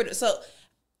what they were doing. So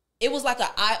it was like an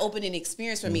eye-opening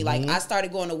experience for me. Like, I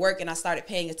started going to work and I started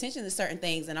paying attention to certain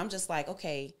things. And I'm just like,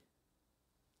 okay,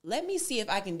 let me see if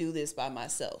I can do this by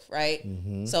myself, right?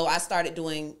 So I started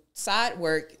doing side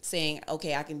work saying,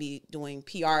 okay, I can be doing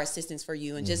PR assistance for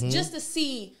you and just to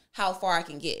see how far I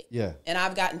can get. Yeah. And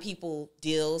I've gotten people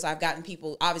deals. I've gotten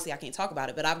people, obviously I can't talk about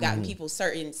it, but I've gotten people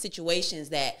certain situations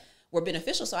that were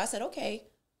beneficial. So I said, okay,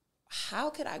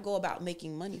 how could I go about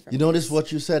making money from this? You notice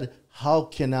what you said? How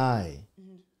can I?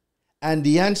 And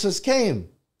the answers came.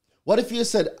 What if you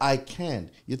said, I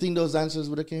can't? You think those answers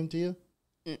would have came to you?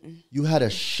 You had a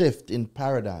shift in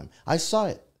paradigm. I saw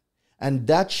it. And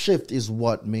that shift is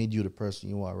what made you the person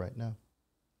you are right now.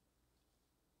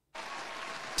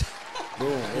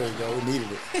 Boom, there you go. We needed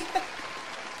it.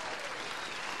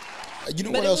 You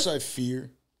know what else I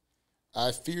fear?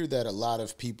 I fear that a lot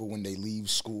of people, when they leave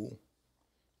school,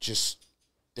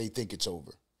 they think it's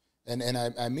over. And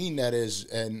I mean that as,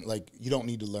 and like, you don't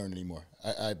need to learn anymore.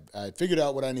 I figured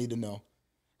out what I need to know.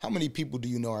 How many people do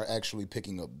you know are actually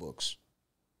picking up books?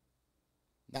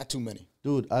 Not too many.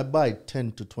 Dude, I buy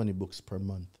 10 to 20 books per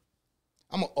month.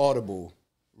 I'm an Audible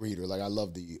reader. Like, I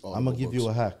love the Audible I'm going to give books. you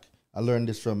a hack. I learned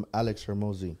this from Alex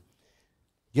Hermosi.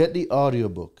 Get the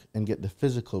audiobook and get the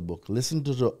physical book. Listen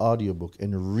to the audiobook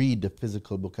and read the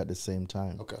physical book at the same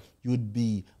time. Okay. You would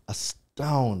be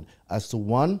astounded as to,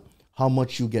 one, how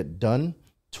much you get done.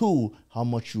 Two, how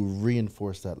much you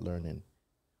reinforce that learning.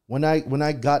 When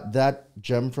I got that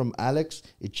gem from Alex,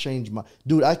 it changed my...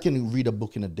 Dude, I can read a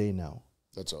book in a day now.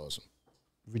 That's awesome.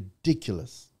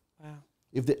 Ridiculous. Wow.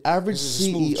 If the average This is a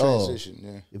smooth transition,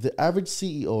 yeah. If the average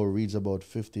CEO reads about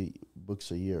 50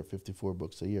 books a year, 54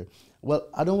 books a year, well,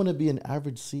 I don't want to be an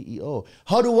average CEO.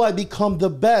 How do I become the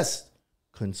best?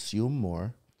 Consume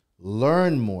more,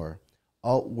 learn more,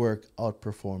 outwork,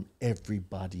 outperform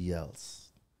everybody else.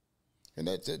 And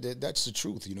that's the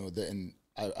truth, and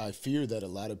I fear that a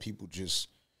lot of people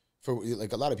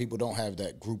a lot of people don't have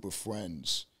that group of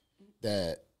friends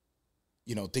that,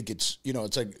 think it's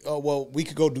like, oh, well, we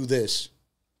could go do this.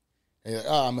 And like,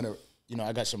 oh, I'm going to,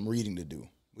 I got some reading to do.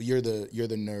 Well, you're the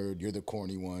nerd, you're the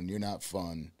corny one, you're not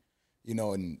fun,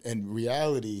 and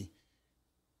reality,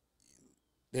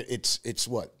 it's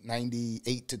what,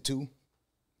 98 to 2,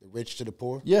 the rich to the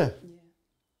poor? Yeah.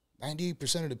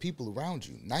 98% of the people around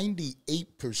you,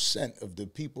 98% of the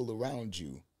people around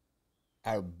you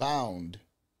are bound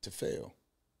to fail.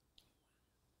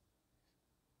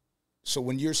 So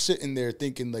when you're sitting there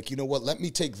thinking like, you know what, let me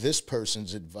take this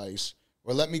person's advice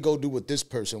or let me go do what this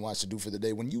person wants to do for the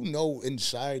day, when you know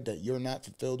inside that you're not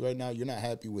fulfilled right now, you're not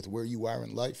happy with where you are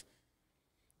in life,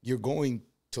 you're going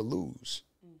to lose.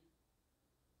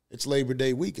 It's Labor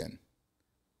Day weekend.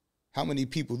 How many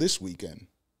people this weekend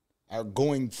are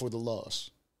going for the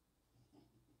loss?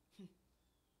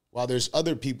 While there's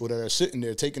other people that are sitting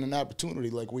there taking an opportunity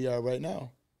like we are right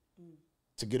now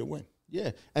to get a win.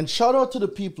 Yeah, and shout out to the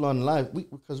people on live,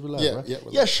 because we're live, right? Yeah,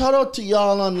 Yeah, shout out to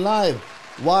y'all on live.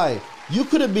 Why? You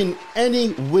could have been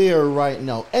anywhere right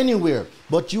now, anywhere,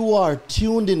 but you are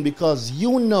tuned in because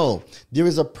you know there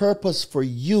is a purpose for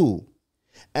you.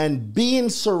 And being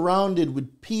surrounded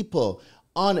with people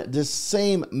on the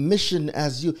same mission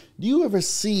as you. Do you ever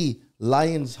see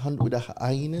lions hunt with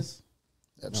hyenas?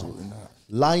 Absolutely not.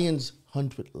 Lions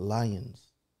hunt with lions.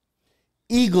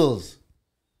 Eagles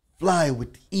fly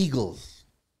with eagles.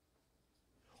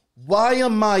 Why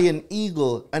am I an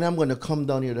eagle and I'm going to come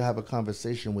down here to have a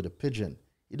conversation with a pigeon?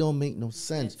 It don't make no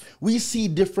sense. We see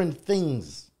different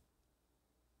things.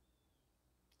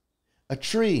 A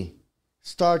tree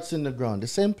starts in the ground, the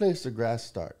same place the grass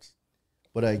starts.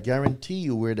 But I guarantee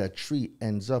you where that tree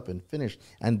ends up and finished,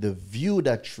 and the view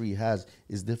that tree has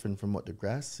is different from what the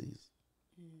grass sees.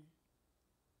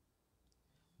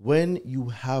 When you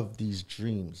have these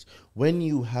dreams, when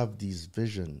you have these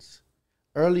visions,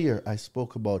 earlier I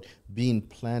spoke about being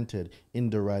planted in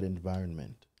the right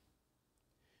environment.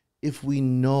 If we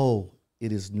know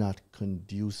it is not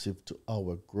conducive to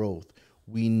our growth,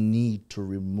 we need to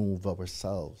remove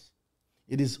ourselves.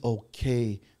 It is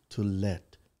okay to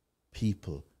let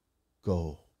people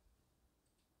go.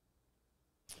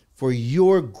 For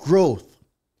your growth,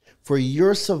 for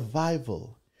your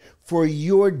survival, for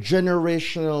your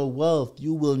generational wealth,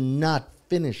 you will not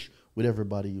finish with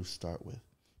everybody you start with.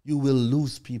 You will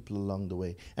lose people along the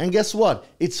way. And guess what?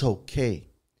 It's okay.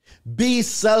 Be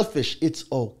selfish. It's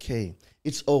okay.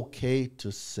 It's okay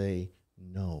to say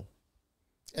no.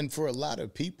 And for a lot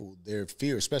of people, their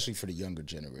fear, especially for the younger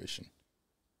generation,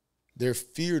 their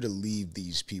fear to leave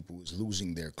these people is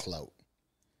losing their clout.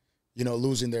 You know,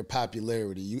 losing their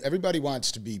popularity. Everybody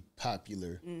wants to be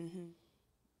popular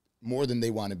more than they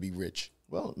want to be rich.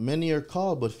 Well, many are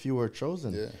called, but few are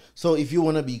chosen. Yeah. So if you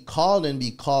want to be called and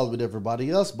be called with everybody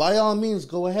else, by all means,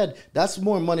 go ahead. That's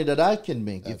more money that I can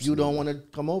make. Absolutely. If you don't want to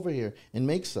come over here and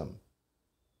make some.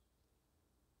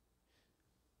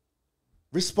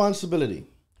 Responsibility,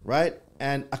 right?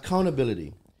 And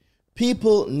accountability.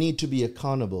 People need to be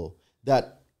accountable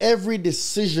that every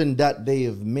decision that they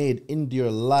have made in their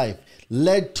life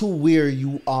led to where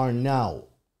you are now.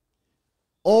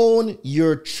 Own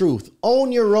your truth.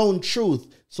 Own your own truth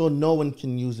so no one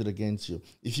can use it against you.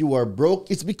 If you are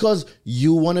broke, it's because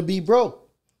you want to be broke.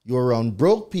 You're around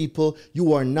broke people.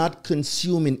 You are not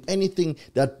consuming anything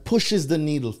that pushes the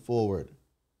needle forward.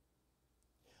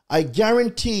 I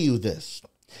guarantee you this.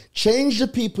 Change the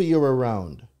people you're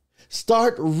around.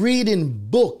 Start reading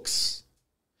books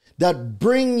that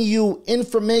bring you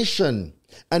information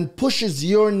and pushes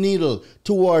your needle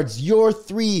towards your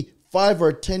 3, 5,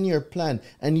 or 10-year plan,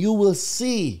 and you will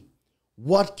see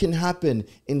what can happen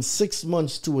in 6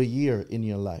 months to a year in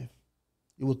your life.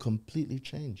 It will completely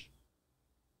change.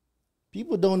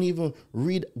 People don't even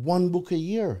read 1 book a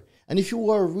year. And if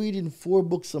you are reading 4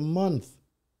 books a month,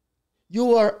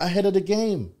 you are ahead of the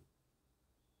game.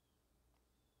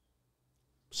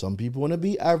 Some people want to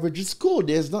be average. It's cool.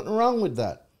 There's nothing wrong with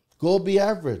that. Go be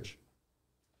average.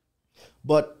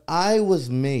 But I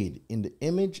was made in the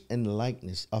image and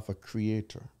likeness of a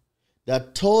creator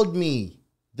that told me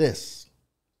this.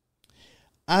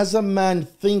 As a man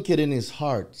thinketh in his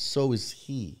heart, so is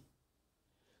he.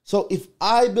 So if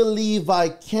I believe I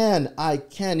can, I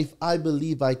can. If I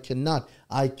believe I cannot,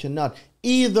 I cannot.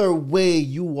 Either way,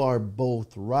 you are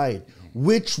both right.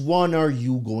 Which one are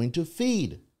you going to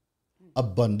feed?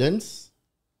 Abundance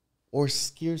or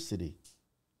scarcity?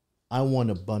 I want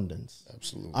abundance.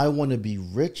 Absolutely. I want to be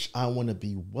rich. I want to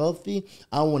be wealthy.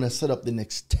 I want to set up the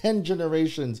next 10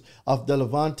 generations of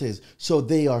Delavantes so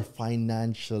they are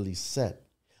financially set.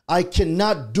 I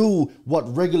cannot do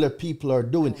what regular people are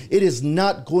doing. It is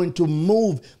not going to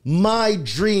move my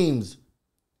dreams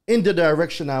in the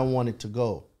direction I want it to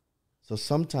go. So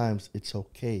sometimes it's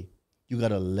okay. You got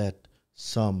to let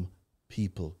some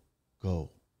people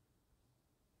go.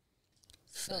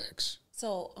 Facts.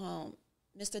 So,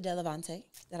 Mr. Delavante,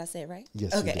 did I say it right?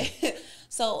 Yes. Okay.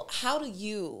 So how do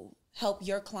you help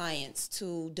your clients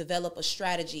to develop a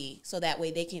strategy so that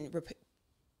way they can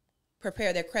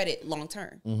prepare their credit long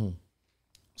term? Mm-hmm.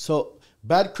 So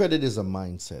bad credit is a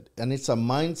mindset, and it's a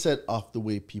mindset of the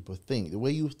way people think. The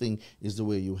way you think is the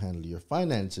way you handle your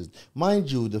finances.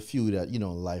 Mind you, the few that,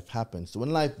 life happens. So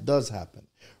when life does happen,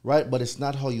 right? But it's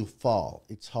not how you fall.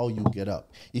 It's how you get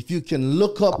up. If you can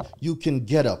look up, you can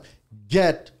get up.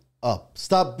 Get up.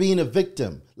 Stop being a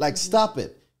victim. Like, stop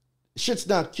it. Shit's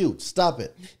not cute. Stop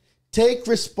it. Take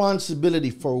responsibility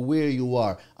for where you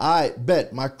are. I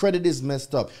bet my credit is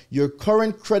messed up. Your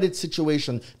current credit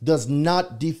situation does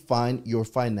not define your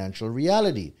financial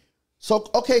reality. So,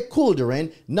 okay, cool,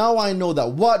 Doreen. Now I know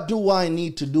that. What do I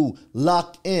need to do?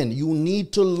 Lock in. You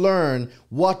need to learn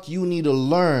what you need to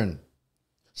learn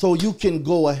so you can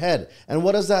go ahead. And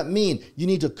what does that mean? You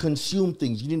need to consume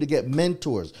things. You need to get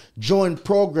mentors, join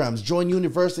programs, join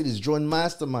universities, join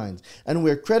masterminds. And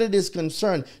where credit is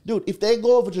concerned, dude, if they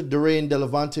go over to Doreen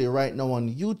Delavante right now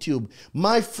on YouTube,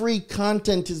 my free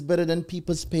content is better than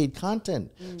people's paid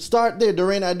content. Start there.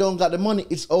 Doreen, I don't got the money.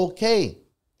 It's okay.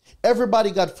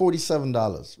 Everybody got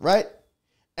 $47, right?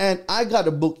 And I got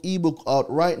a ebook out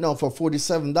right now for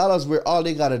 $47 where all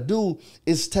they got to do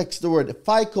is text the word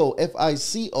FICO,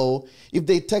 F-I-C-O. If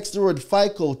they text the word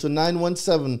FICO to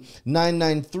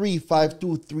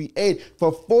 917-993-5238,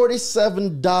 for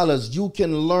 $47, you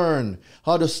can learn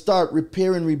how to start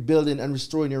repairing, rebuilding, and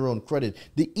restoring your own credit.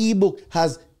 The ebook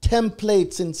has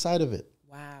templates inside of it.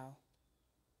 Wow.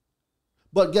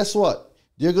 But guess what?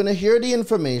 They're going to hear the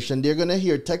information. They're going to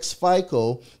hear text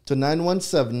FICO to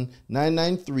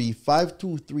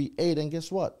 917-993-5238. And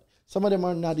guess what? Some of them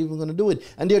are not even going to do it.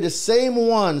 And they're the same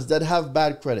ones that have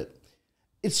bad credit.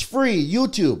 It's free.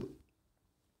 YouTube.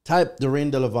 Type Doreen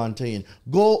Delavante in.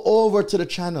 Go over to the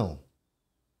channel.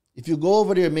 If you go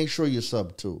over there, make sure you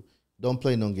sub too. Don't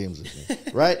play no games with me.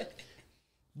 Right?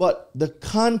 But the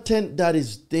content that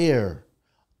is there,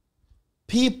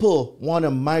 people want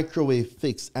a microwave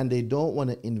fix and they don't want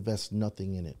to invest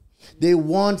nothing in it. They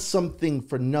want something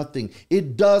for nothing.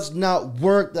 It does not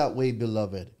work that way,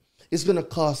 beloved. It's going to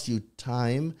cost you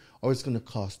time or it's going to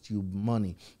cost you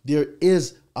money. There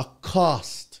is a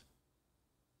cost.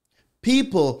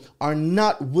 People are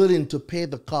not willing to pay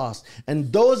the cost.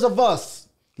 And those of us,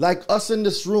 like us in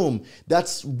this room,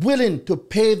 that's willing to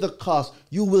pay the cost,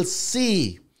 you will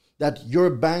see that your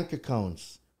bank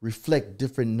accounts reflect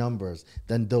different numbers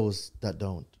than those that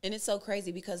don't. And it's so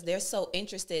crazy because they're so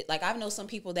interested. Like, I know some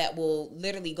people that will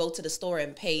literally go to the store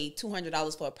and pay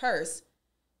 $200 for a purse.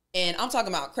 And I'm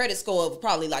talking about credit score of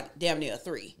probably like damn near a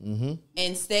 3. Mm-hmm.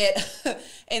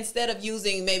 Instead of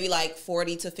using maybe like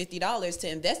 $40 to $50 to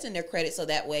invest in their credit so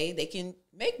that way they can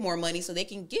make more money so they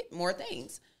can get more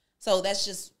things. So that's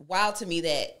just wild to me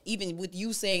that even with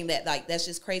you saying that, like, that's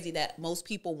just crazy that most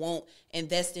people won't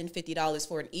invest in $50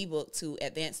 for an ebook to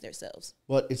advance themselves.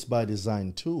 But it's by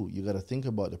design too. You got to think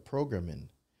about the programming.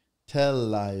 Tell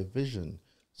lie vision.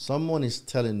 Someone is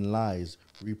telling lies,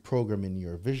 reprogramming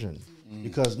your vision.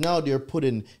 Because now they're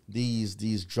putting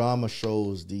these drama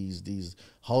shows, these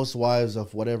housewives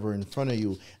of whatever in front of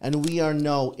you. And we are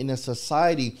now in a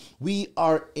society, we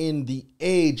are in the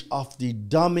age of the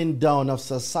dumbing down of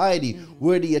society,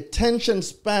 where the attention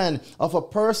span of a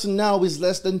person now is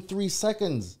less than 3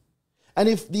 seconds. And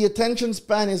if the attention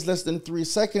span is less than 3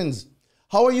 seconds,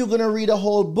 how are you going to read a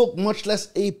whole book, much less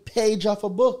a page of a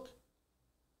book?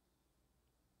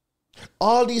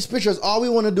 All these pictures, all we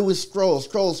want to do is scroll.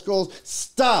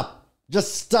 Stop.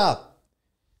 Just stop.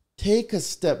 Take a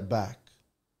step back.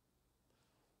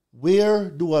 Where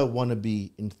do I want to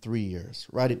be in 3 years?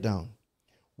 Write it down.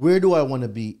 Where do I want to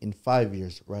be in 5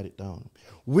 years? Write it down.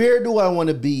 Where do I want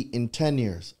to be in 10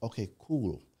 years? Okay,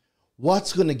 cool.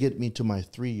 What's going to get me to my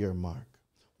 3-year mark?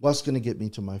 What's going to get me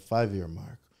to my 5-year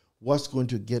mark? What's going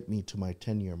to get me to my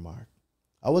 10-year mark?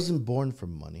 I wasn't born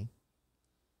from money.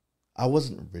 I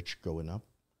wasn't rich growing up.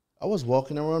 I was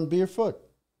walking around barefoot.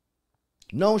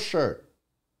 No shirt.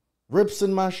 Rips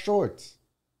in my shorts.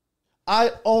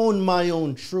 I own my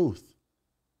own truth.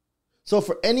 So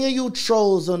for any of you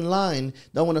trolls online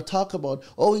that want to talk about,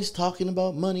 oh, he's talking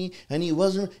about money and he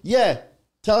wasn't. Yeah,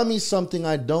 tell me something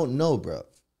I don't know, bro.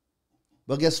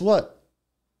 But guess what?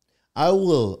 I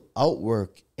will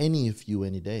outwork any of you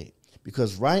any day.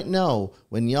 Because right now,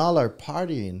 when y'all are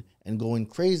partying and going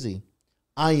crazy,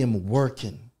 I am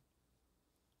working.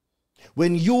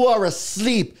 When you are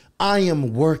asleep, I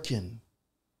am working.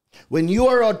 When you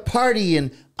are out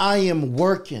partying, I am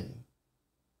working.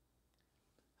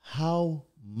 How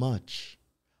much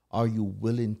are you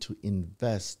willing to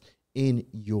invest in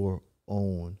your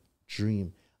own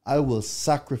dream? I will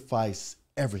sacrifice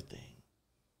everything.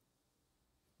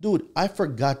 Dude, I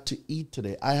forgot to eat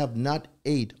today. I have not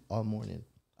ate all morning.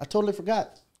 I totally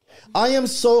forgot. I am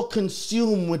so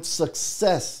consumed with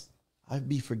success, I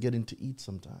be forgetting to eat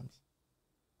sometimes.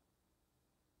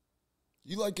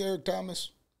 You like Eric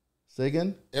Thomas? Say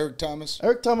again? Eric Thomas?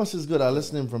 Eric Thomas is good. I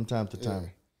listen to him from time to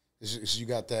time. You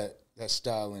got that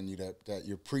style in you that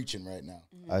you're preaching right now.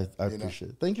 I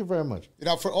appreciate it. Thank you very much.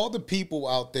 Now, for all the people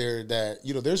out there that,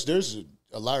 there's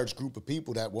a large group of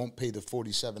people that won't pay the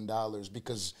 $47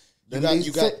 because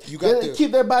you got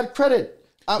keep their bad credit.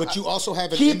 But you also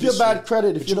have your bad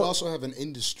credit. But you also have an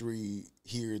industry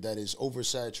here that is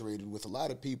oversaturated with a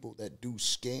lot of people that do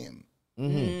scam,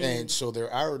 and so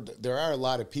there are a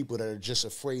lot of people that are just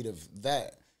afraid of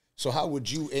that. So how would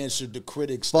you answer the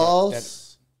critics?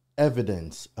 False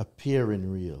evidence appearing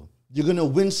real. You're gonna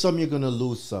win some. You're gonna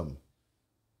lose some.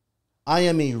 I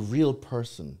am a real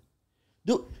person.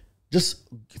 Just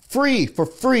for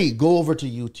free. Go over to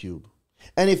YouTube,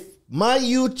 and if my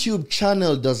YouTube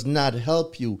channel does not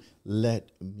help you, let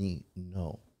me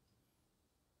know.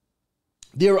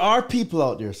 There are people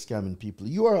out there scamming people.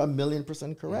 You are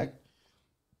 1,000,000% correct.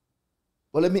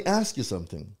 But let me ask you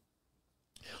something.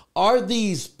 Are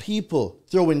these people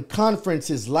throwing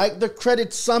conferences like the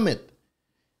Credit Summit,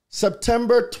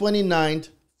 September 29th,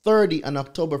 30, and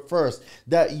October 1st,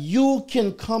 that you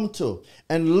can come to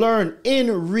and learn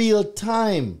in real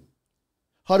time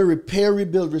how to repair,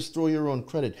 rebuild, restore your own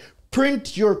credit?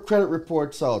 Print your credit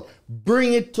reports out.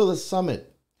 Bring it to the summit.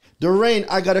 Darain,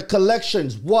 I got a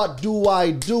collections. What do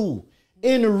I do?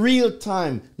 In real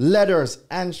time, letters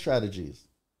and strategies.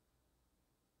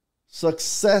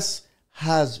 Success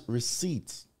has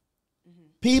receipts.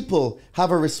 People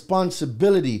have a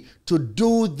responsibility to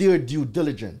do their due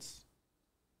diligence.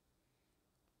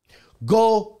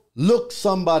 Go look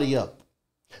somebody up.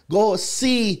 Go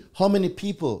see how many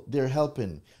people they're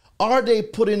helping. Are they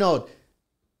putting out?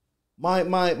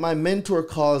 My mentor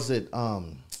calls it,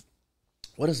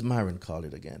 what does Myron call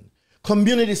it again?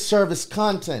 Community service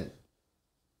content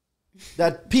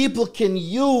that people can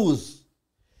use.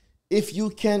 If you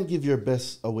can't give your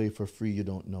best away for free, you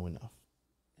don't know enough.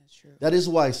 That's true. That is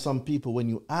why some people, when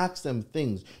you ask them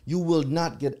things, you will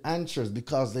not get answers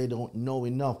because they don't know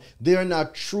enough. They're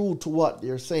not true to what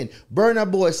they're saying. Burna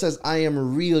Boy says, I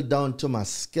am real down to my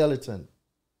skeleton.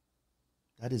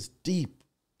 That is deep.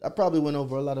 That probably went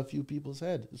over a few people's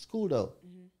head. It's cool though.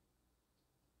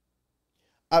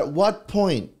 At what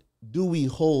point do we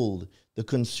hold the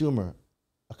consumer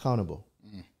accountable?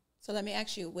 So let me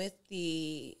ask you, with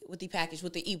the package,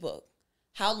 with the ebook,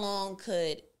 how long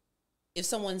could, if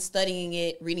someone's studying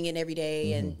it, reading it every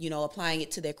day, and applying it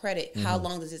to their credit, how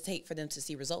long does it take for them to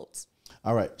see results?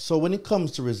 All right. So when it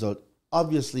comes to result,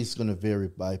 obviously it's going to vary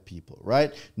by people,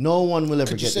 right? No one will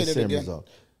ever get the same result.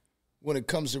 When it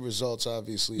comes to results,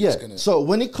 obviously, it's going to. So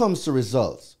when it comes to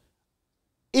results,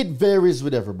 it varies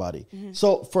with everybody.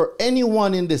 So for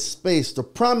anyone in this space to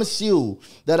promise you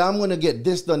that I'm going to get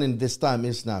this done in this time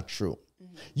is not true.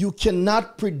 You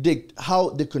cannot predict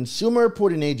how the consumer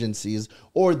reporting agencies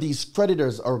or these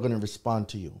creditors are going to respond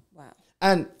to you. Wow.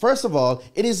 And first of all,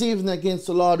 it is even against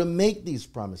the law to make these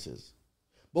promises.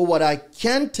 But what I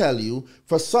can tell you,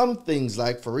 for some things,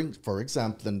 like for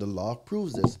example, and the law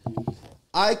proves this,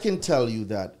 I can tell you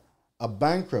that a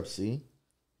bankruptcy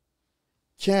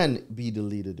can be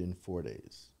deleted in 4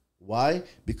 days. Why?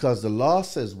 Because the law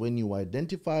says when you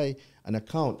identify an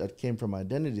account that came from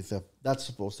identity theft, that's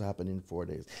supposed to happen in 4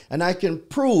 days. And I can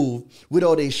prove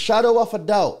without a shadow of a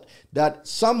doubt that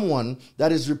someone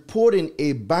that is reporting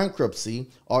a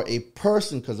bankruptcy, or a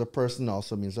person, because a person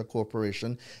also means a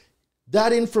corporation,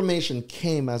 that information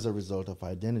came as a result of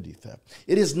identity theft.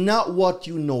 It is not what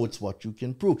you know, it's what you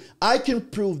can prove. I can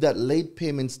prove that late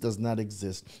payments does not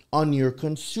exist on your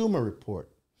consumer report.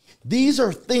 These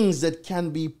are things that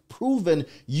can be proven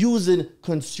using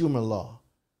consumer law.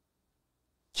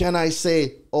 Can I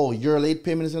say, oh, your late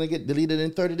payment is going to get deleted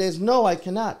in 30 days? No, I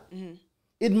cannot.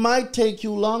 It might take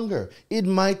you longer. It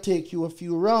might take you a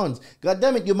few rounds. God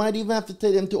damn it, you might even have to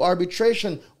take them to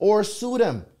arbitration or sue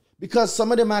them, because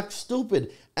some of them act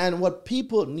stupid. And what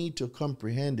people need to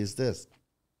comprehend is this.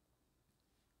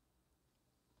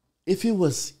 If it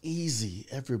was easy,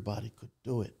 everybody could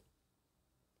do it.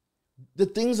 The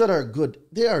things that are good,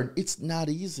 it's not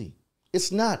easy.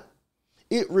 It's not.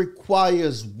 It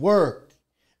requires work.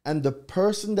 And the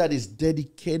person that is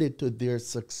dedicated to their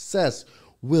success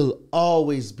will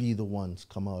always be the ones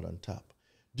come out on top.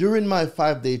 During my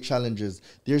 5-day challenges,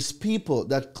 there's people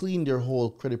that clean their whole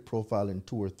credit profile in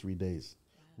 2 or 3 days.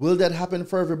 Will that happen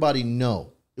for everybody?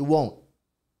 No, it won't.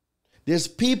 There's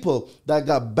people that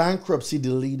got bankruptcy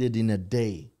deleted in a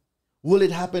day. Will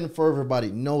it happen for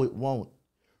everybody? No, it won't.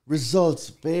 Results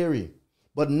vary,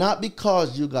 but not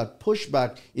because you got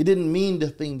pushback. It didn't mean the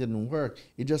thing didn't work.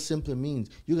 It just simply means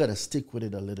you got to stick with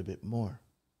it a little bit more.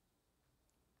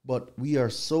 But we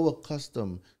are so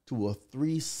accustomed to a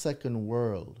 3-second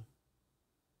world.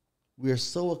 We are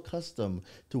so accustomed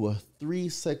to a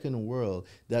 3-second world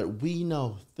that we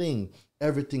now think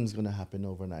everything's going to happen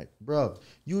overnight. Bro,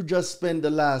 you just spent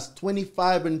the last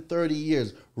 25 and 30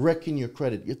 years wrecking your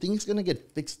credit. You think it's going to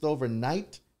get fixed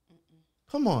overnight?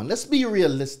 Come on, let's be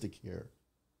realistic here.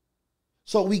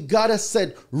 So we got to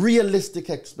set realistic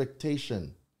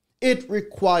expectation. It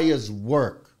requires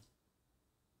work.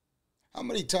 How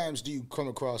many times do you come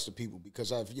across the people?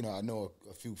 Because I know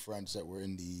a few friends that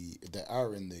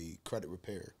are in the credit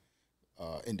repair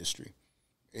industry,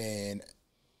 and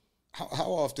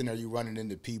how often are you running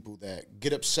into people that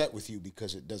get upset with you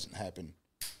because it doesn't happen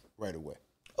right away?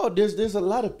 Oh, there's a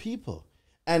lot of people.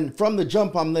 And from the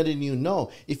jump, I'm letting you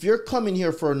know, if you're coming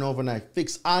here for an overnight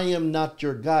fix, I am not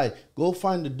your guy. Go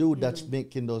find the dude that's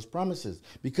making those promises.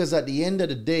 Because at the end of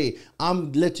the day,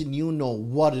 I'm letting you know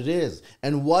what it is.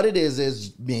 And what it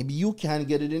is maybe you can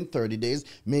get it in 30 days.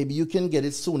 Maybe you can get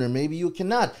it sooner. Maybe you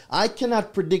cannot. I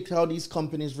cannot predict how these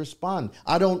companies respond.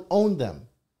 I don't own them.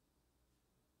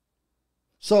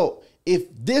 So if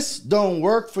this don't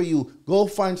work for you, go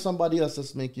find somebody else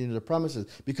that's making you the promises,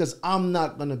 because I'm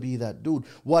not going to be that dude.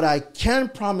 What I can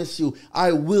promise you,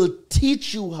 I will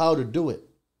teach you how to do it.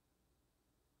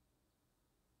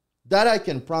 That I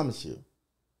can promise you.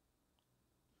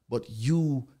 But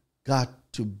you got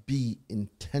to be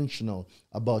intentional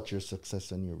about your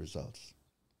success and your results.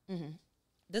 Mm-hmm.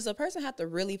 Does a person have to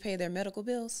really pay their medical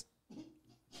bills?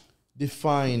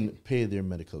 Define pay their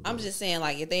medical bills. I'm just saying,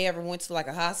 like, if they ever went to like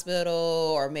a hospital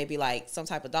or maybe like some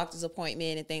type of doctor's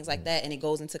appointment and things like that, and it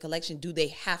goes into collection, do they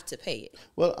have to pay it?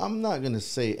 Well, I'm not going to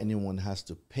say anyone has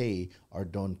to pay or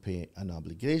don't pay an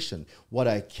obligation. What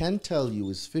I can tell you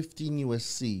is 15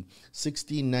 U.S.C.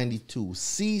 1692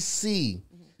 CC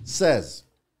says,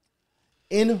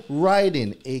 in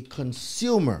writing, a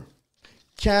consumer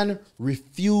can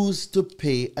refuse to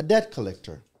pay a debt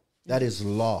collector. That is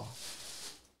law.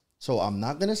 So I'm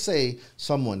not going to say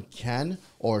someone can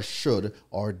or should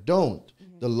or don't.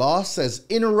 The law says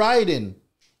in writing,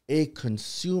 a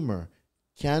consumer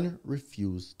can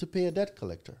refuse to pay a debt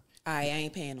collector. I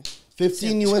ain't paying them.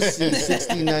 15 U.S.C.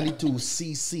 1692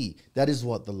 CC. That is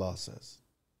what the law says.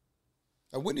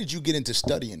 When did you get into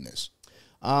studying this?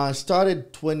 I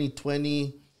started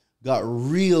 2020, got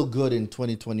real good in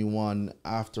 2021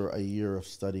 after a year of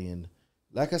studying.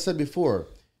 Like I said before,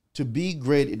 to be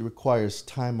great, it requires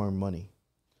time or money.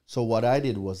 So what I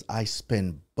did was I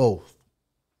spent both.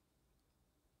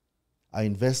 I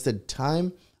invested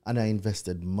time and I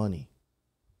invested money.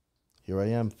 Here I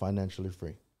am, financially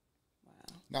free. Wow.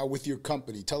 Now, with your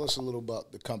company, tell us a little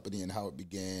about the company and how it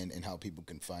began and how people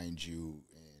can find you,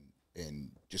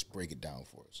 and just break it down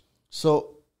for us.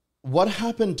 So what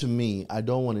happened to me, I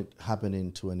don't want it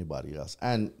happening to anybody else.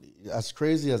 And as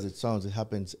crazy as it sounds, it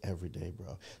happens every day,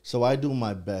 bro. So I do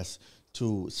my best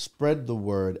to spread the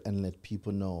word and let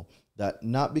people know that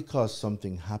not because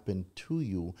something happened to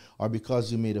you or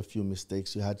because you made a few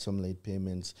mistakes, you had some late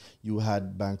payments, you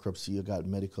had bankruptcy, you got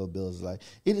medical bills, like,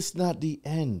 it is not the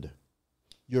end.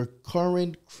 Your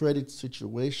current credit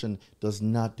situation does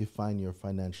not define your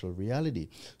financial reality.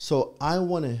 So I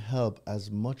want to help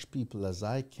as much people as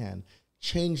I can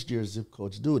change their zip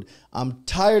codes. Dude, I'm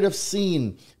tired of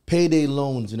seeing payday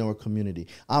loans in our community.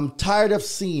 I'm tired of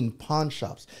seeing pawn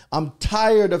shops. I'm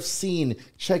tired of seeing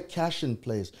check cash in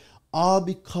place. All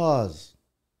because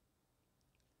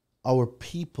our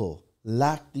people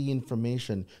lack the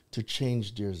information to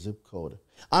change their zip code.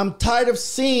 I'm tired of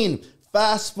seeing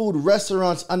fast food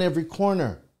restaurants on every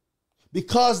corner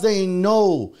because they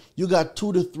know you got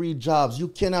 2 to 3 jobs. You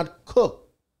cannot cook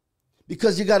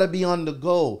because you got to be on the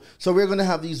go. So we're going to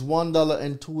have these $1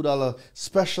 and $2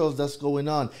 specials that's going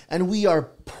on. And we are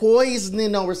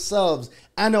poisoning ourselves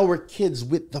and our kids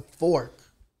with the fork.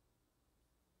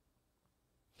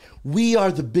 We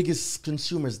are the biggest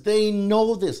consumers. They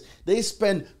know this. They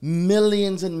spend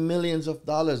millions and millions of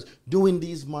dollars doing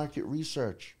these market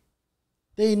research.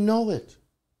 They know it.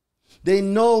 They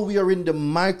know we are in the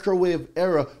microwave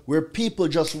era where people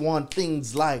just want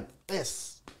things like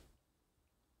this.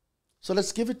 So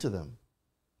let's give it to them.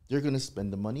 They're going to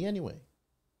spend the money anyway.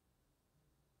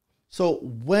 So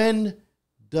when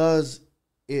does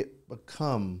it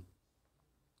become,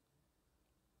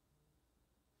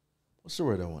 what's the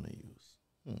word I want to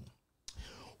use?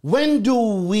 When do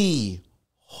we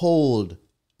hold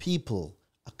people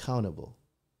accountable?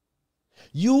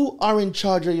 You are in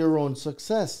charge of your own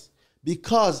success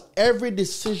because every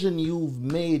decision you've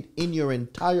made in your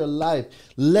entire life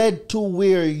led to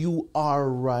where you are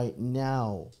right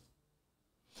now.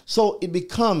 So it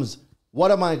becomes,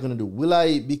 what am I going to do? Will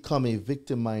I become a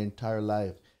victim my entire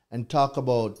life and talk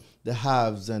about the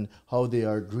haves and how they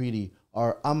are greedy?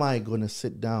 Or am I going to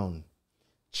sit down,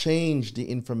 change the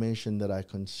information that I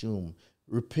consume,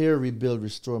 repair, rebuild,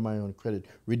 restore my own credit,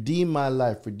 redeem my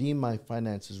life, redeem my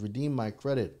finances, redeem my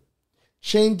credit,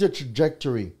 change the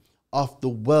trajectory of the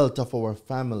wealth of our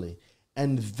family,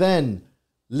 and then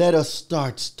let us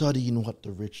start studying what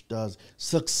the rich does.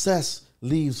 Success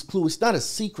leaves clues. It's not a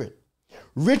secret.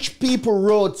 Rich people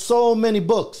wrote so many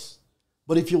books,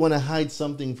 but if you want to hide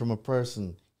something from a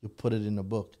person, you put it in a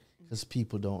book because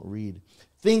people don't read.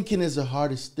 Thinking is the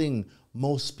hardest thing.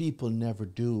 Most people never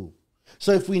do.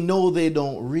 So if we know they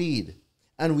don't read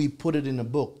and we put it in a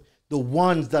book, the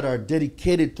ones that are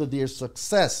dedicated to their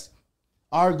success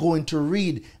are going to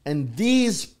read. And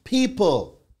these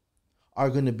people are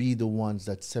going to be the ones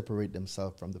that separate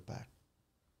themselves from the pack.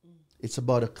 It's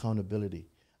about accountability.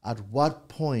 At what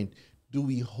point do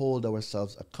we hold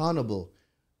ourselves accountable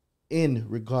in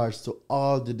regards to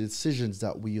all the decisions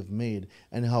that we have made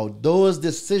and how those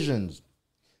decisions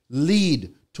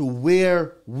lead to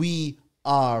where we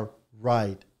are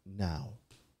right now?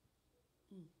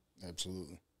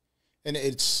 Absolutely. And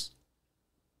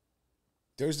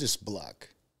there's this block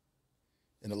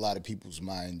in a lot of people's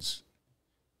minds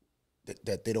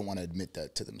that they don't want to admit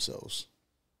that to themselves.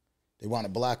 They want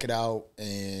to block it out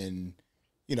and,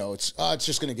 it's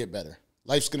just going to get better.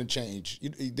 Life's going to change.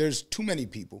 There's too many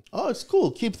people. Oh, it's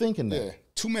cool. Keep thinking that. Yeah,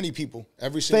 too many people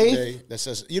every single day that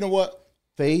says, you know what?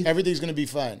 Faith. Everything's going to be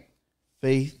fine.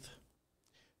 Faith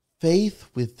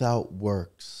without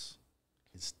works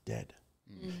is dead.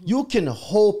 Mm-hmm. You can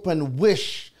hope and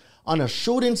wish on a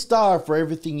shooting star for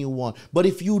everything you want, but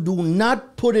if you do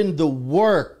not put in the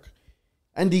work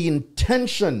and the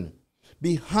intention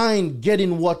behind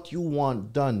getting what you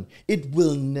want done, it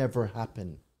will never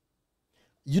happen.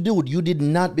 You did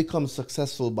not become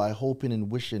successful by hoping and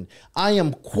wishing. I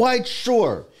am quite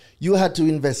sure you had to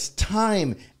invest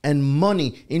time and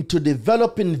money into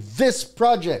developing this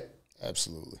project.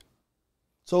 Absolutely.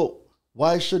 So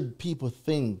why should people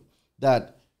think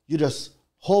that you just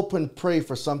hope and pray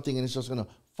for something and it's just going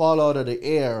to fall out of the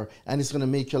air and it's going to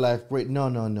make your life great? No,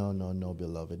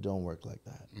 beloved. Don't work like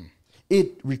that.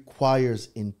 It requires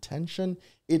intention.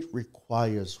 It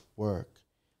requires work.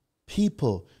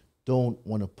 People don't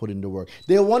want to put in the work.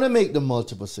 They want to make the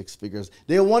multiple six figures.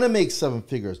 They want to make seven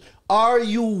figures. Are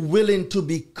you willing to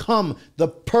become the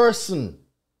person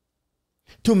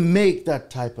to make that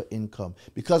type of income?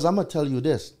 Because I'm going to tell you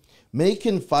this,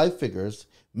 making 5 figures,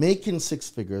 making 6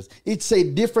 figures, it's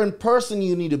a different person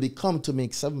you need to become to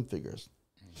make 7 figures.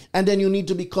 And then you need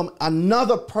to become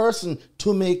another person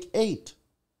to make 8.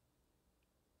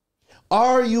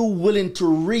 Are you willing to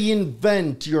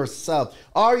reinvent yourself?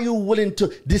 Are you willing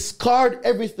to discard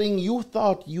everything you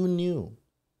thought you knew?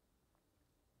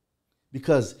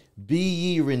 Because be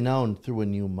ye renowned through a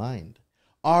new mind.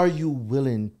 Are you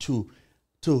willing to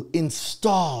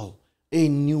install a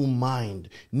new mind,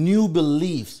 new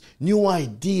beliefs, new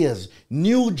ideas,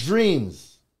 new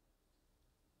dreams?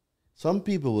 Some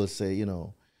people will say,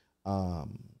 the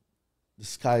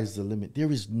sky's the limit.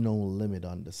 There is no limit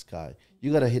on the sky.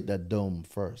 You got to hit that dome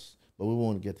first, but we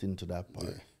won't get into that part.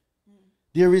 Yeah.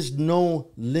 There is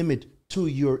no limit to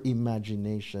your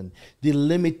imagination. The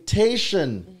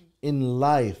limitation in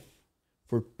life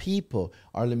for people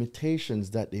are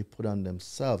limitations that they put on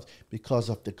themselves because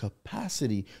of the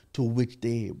capacity to which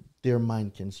their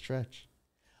mind can stretch.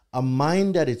 A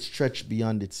mind that is stretched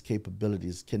beyond its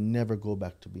capabilities can never go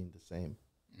back to being the same.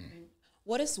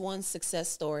 What is one success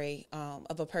story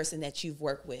of a person that you've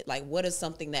worked with? Like, what is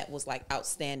something that was like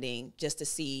outstanding just to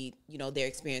see, their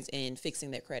experience in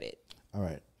fixing their credit? All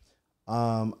right.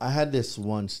 I had this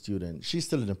one student. She's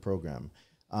still in the program.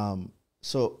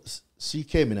 So she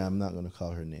came in. I'm not going to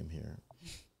call her name here.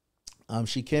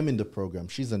 She came in the program.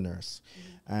 She's a nurse,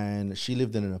 and she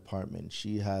lived in an apartment.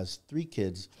 She has 3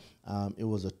 kids. It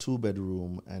was a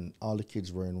 2-bedroom, and all the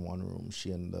kids were in one room.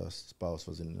 She and the spouse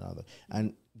was in another,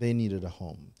 and they needed a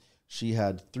home. She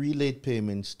had 3 late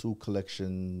payments, 2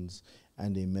 collections,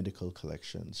 and a medical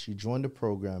collection. She joined the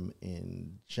program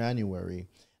in January,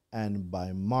 and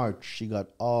by March, she got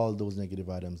all those negative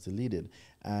items deleted.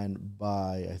 And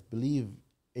by, I believe,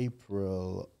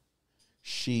 April,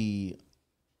 she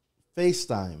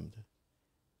FaceTimed.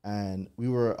 And we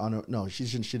were on her, no, she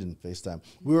didn't FaceTime.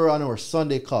 We were on our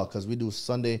Sunday call because we do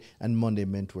Sunday and Monday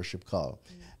mentorship call.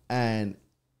 And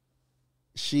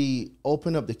she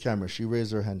opened up the camera. She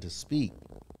raised her hand to speak.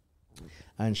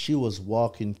 And she was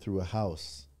walking through a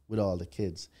house with all the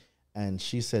kids. And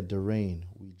she said, Daraine,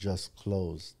 we just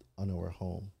closed on our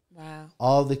home. Wow.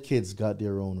 All the kids got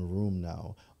their own room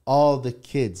now. All the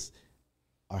kids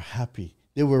are happy.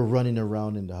 They were running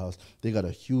around in the house. They got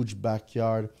a huge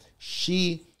backyard.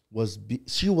 She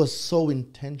she was so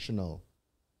intentional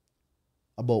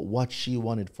about what she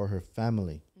wanted for her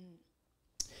family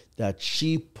that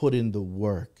she put in the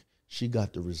work. She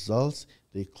got the results.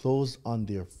 They closed on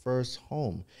their first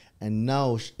home. And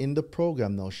now in the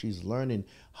program, now she's learning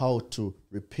how to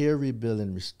repair, rebuild,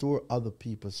 and restore other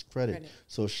people's credit.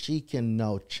 So she can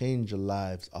now change the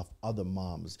lives of other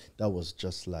moms that was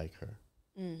just like her.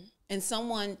 And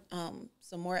someone,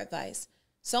 some more advice.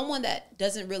 Someone that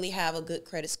doesn't really have a good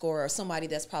credit score, or somebody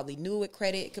that's probably new with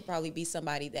credit, it could probably be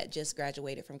somebody that just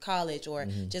graduated from college or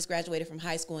just graduated from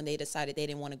high school and they decided they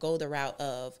didn't want to go the route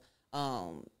of,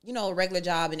 a regular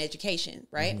job and education,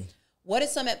 right? What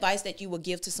is some advice that you would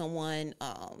give to someone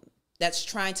that's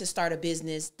trying to start a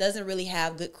business, doesn't really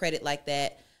have good credit like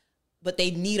that, but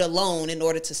they need a loan in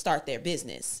order to start their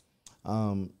business?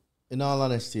 In all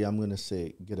honesty, I'm going to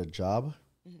say get a job.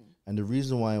 And the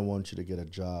reason why I want you to get a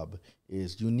job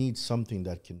is you need something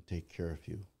that can take care of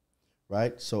you,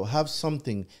 right? So have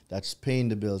something that's paying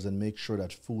the bills and make sure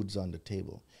that food's on the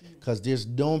table. Because there's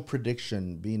no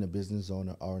prediction being a business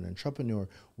owner or an entrepreneur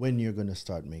when you're going to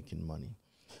start making money.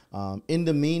 In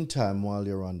the meantime, while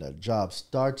you're on that job,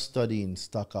 start studying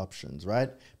stock options, right?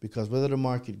 Because whether the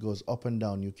market goes up and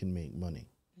down, you can make money.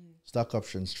 Stock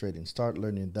options trading, start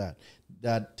learning that.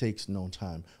 That takes no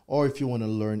time. Or if you want to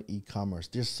learn e-commerce,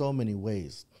 there's so many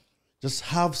ways. Just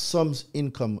have some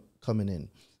income coming in.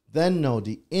 Then now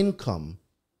the income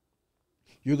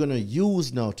you're going to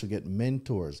use now to get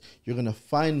mentors. You're going to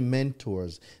find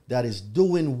mentors that is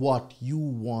doing what you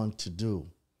want to do.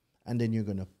 And then you're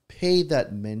going to pay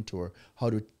that mentor how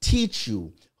to teach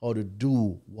you how to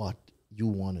do what you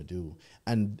want to do.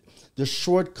 And the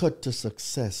shortcut to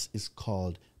success is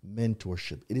called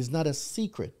mentorship. It is not a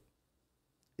secret.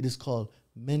 It is called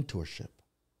mentorship.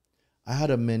 I had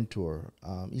a mentor.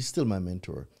 He's still my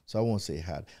mentor, so I won't say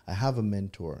had. I have a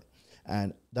mentor.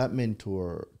 And that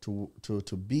mentor,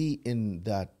 to be in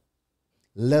that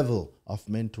level of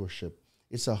mentorship,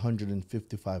 it's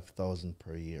 $155,000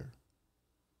 per year.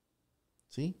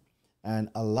 See? And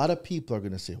a lot of people are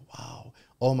going to say, wow,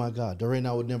 oh my God, Doreen,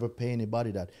 I would never pay anybody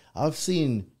that. I've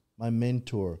seen my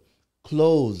mentor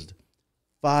closed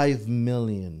 $5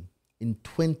 million in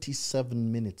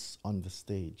 27 minutes on the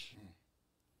stage.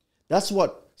 That's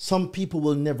what some people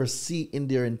will never see in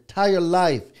their entire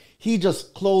life. He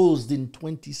just closed in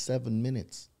 27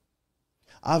 minutes.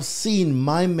 I've seen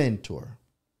my mentor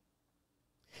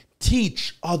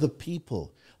teach other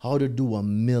people how to do $1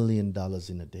 million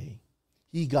in a day.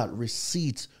 He got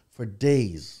receipts for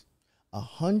days.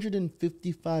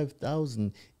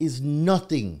 $155,000 is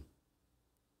nothing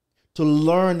to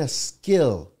learn a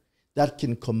skill that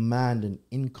can command an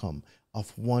income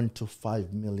of $1 to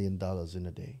 $5 million in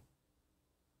a day.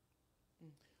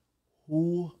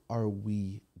 Who are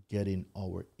we getting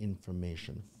our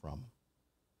information from?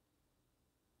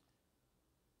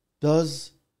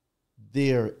 Does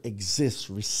there exist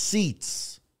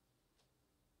receipts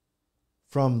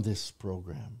from this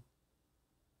program?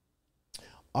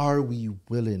 Are we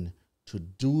willing to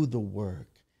do the work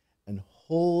and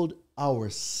hold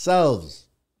ourselves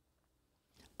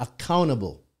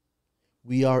accountable?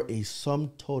 We are a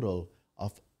sum total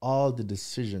of all the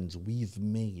decisions we've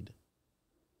made.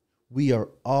 We are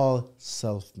all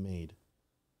self-made,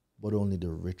 but only the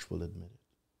rich will admit it.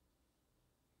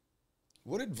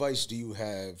 What advice do you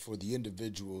have for the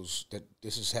individuals that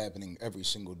this is happening every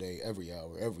single day, every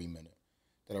hour, every minute,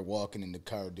 that are walking into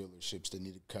car dealerships, they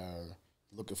need a car,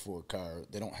 looking for a car,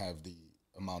 they don't have the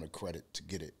amount of credit to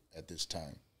get it at this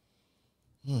time?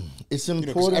 It's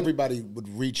important. 'Cause everybody would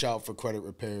reach out for credit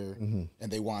repair, and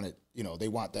they want it, they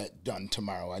want that done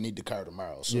tomorrow. I need the car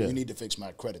tomorrow. So you need to fix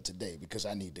my credit today because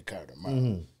I need the car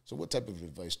tomorrow. So what type of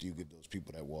advice do you give those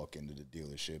people that walk into the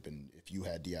dealership, and if you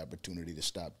had the opportunity to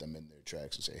stop them in their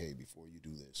tracks and say, hey, before you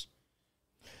do this?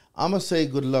 I'm going to say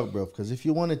good luck, bro, because if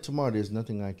you want it tomorrow, there's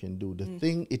nothing I can do. The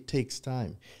thing, it takes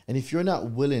time. And if you're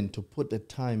not willing to put the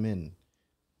time in,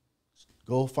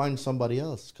 go find somebody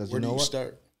else. Because Where do you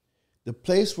start? The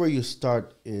place where you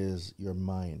start is your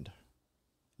mind.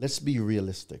 Let's be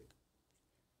realistic.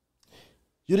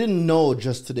 You didn't know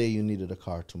just today you needed a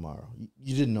car tomorrow.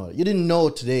 You didn't know it. You didn't know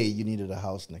today you needed a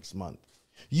house next month.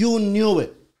 You knew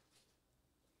it.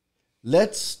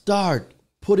 Let's start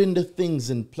putting the things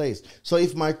in place. So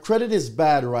if my credit is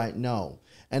bad right now,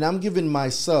 and I'm giving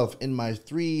myself in my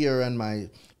 3-year and my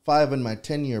 5 and my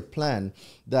 10-year plan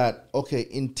that, okay,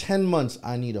 in 10 months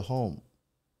I need a home.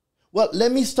 Well,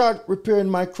 let me start repairing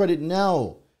my credit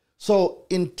now. So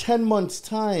in 10 months'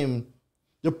 time,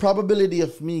 the probability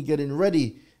of me getting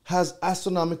ready has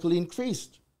astronomically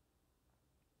increased.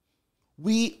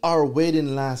 We are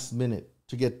waiting last minute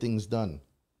to get things done.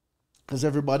 because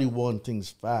everybody wants things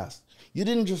fast. You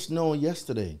didn't just know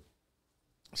yesterday.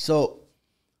 So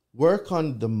work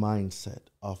on the mindset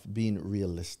of being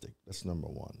realistic. That's number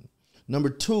one. Number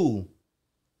two,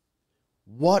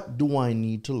 what do I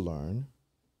need to learn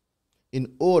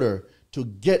in order to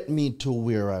get me to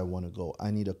where I want to go?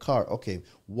 I need a car. Okay,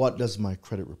 what does my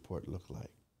credit report look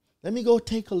like? Let me go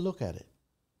take a look at it.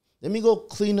 Let me go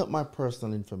clean up my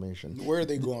personal information. Where are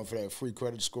they going for that?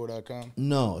 Freecreditscore.com?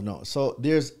 No. So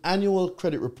there's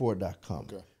annualcreditreport.com.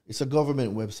 Okay. It's a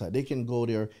government website. They can go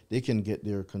there. They can get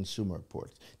their consumer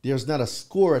reports. There's not a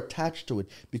score attached to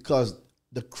it because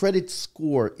the credit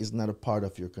score is not a part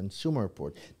of your consumer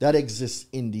report. That exists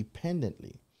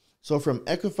independently. So from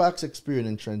Equifax, Experian,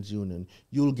 and TransUnion,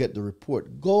 you'll get the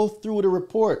report. Go through the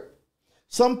report.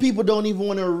 Some people don't even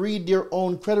want to read their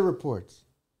own credit reports.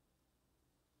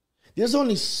 There's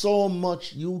only so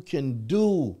much you can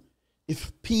do if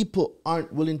people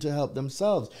aren't willing to help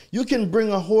themselves. You can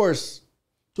bring a horse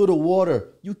to the water.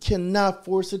 You cannot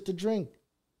force it to drink.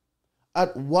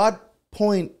 At what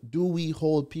point do we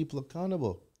hold people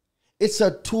accountable? It's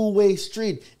a two-way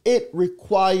street. It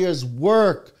requires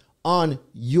work on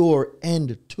your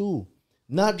end too.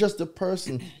 Not just the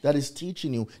person that is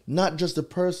teaching you, not just the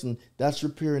person that's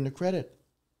repairing the credit.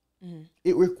 Mm-hmm.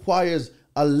 It requires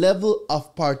a level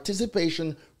of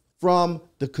participation from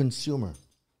the consumer.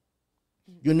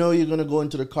 You know you're going to go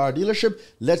into the car dealership.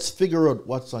 Let's figure out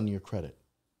what's on your credit.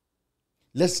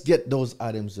 Let's get those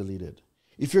items deleted.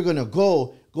 If you're going to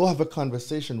go have a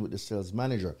conversation with the sales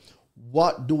manager.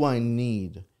 What do I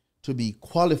need to be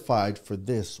qualified for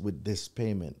this with this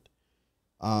payment?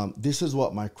 This is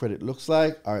what my credit looks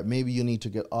like. All right, maybe you need to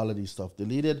get all of these stuff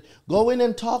deleted. Go in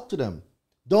and talk to them.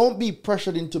 Don't be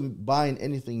pressured into buying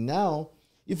anything now.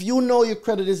 If you know your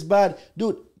credit is bad,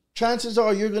 dude, chances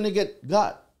are you're going to get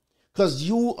got because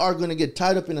you are going to get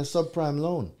tied up in a subprime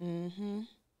loan. Mm-hmm.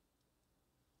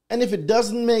 And if it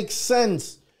doesn't make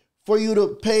sense for you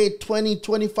to pay 20,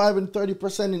 25, and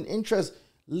 30% in interest,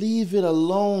 leave it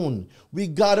alone. We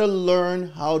got to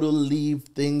learn how to leave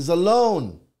things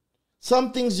alone.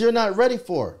 Some things you're not ready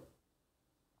for.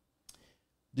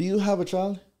 Do you have a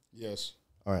child? Yes.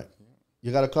 All right.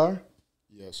 You got a car?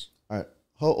 Yes. All right.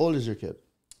 How old is your kid?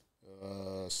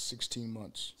 16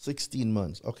 months. 16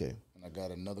 months. Okay. And I got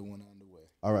another one on the way.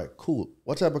 All right. Cool.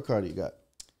 What type of car do you got?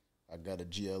 I got a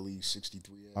GLE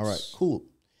 63S. All right. Cool.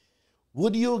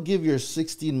 Would you give your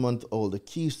 16-month-old the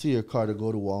keys to your car to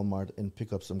go to Walmart and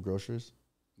pick up some groceries?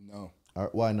 No. All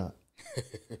right. Why not?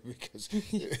 Because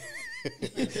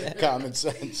common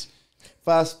sense.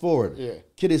 Fast forward. Yeah.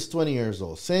 Kid is 20 years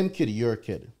old. Same kid, your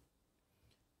kid.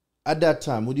 At that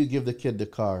time, would you give the kid the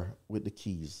car with the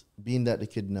keys? Being that the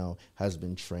kid now has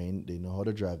been trained, they know how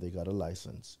to drive, they got a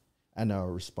license, and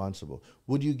are responsible.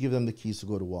 Would you give them the keys to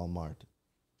go to Walmart?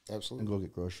 Absolutely. And go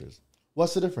get groceries?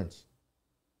 What's the difference?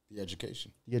 The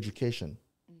education. The education.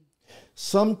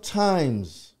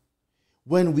 Sometimes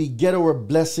when we get our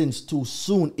blessings too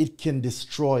soon, it can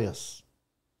destroy us.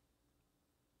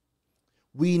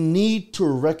 We need to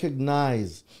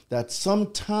recognize that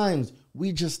sometimes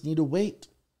we just need to wait.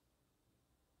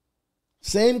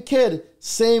 Same kid,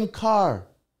 same car.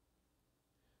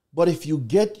 But if you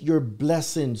get your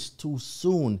blessings too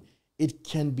soon, it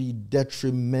can be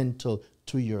detrimental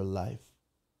to your life.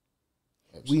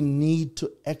 Absolutely. We need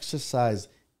to exercise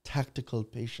tactical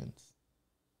patience.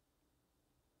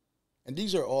 And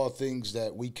these are all things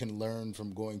that we can learn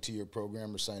from going to your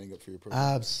program or signing up for your program.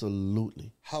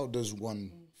 Absolutely. How does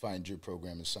one find your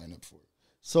program and sign up for it?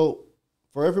 So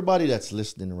for everybody that's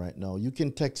listening right now, you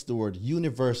can text the word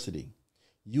university,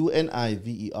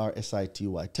 UNIVERSITY.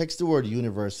 Text the word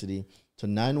university to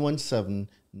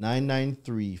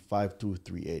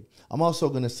 917-993-5238. I'm also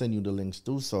going to send you the links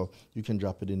too, so you can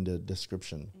drop it in the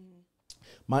description.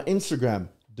 My Instagram,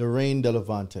 Daraine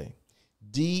Delevante.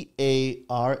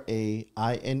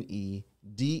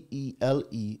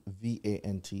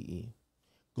 DARAINEDELEVANTE.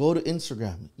 Go to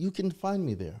Instagram. You can find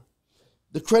me there.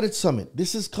 The Credit Summit.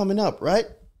 This is coming up, right?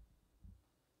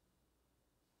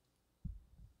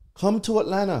 Come to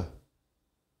Atlanta.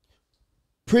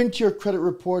 Print your credit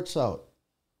reports out.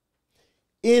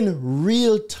 In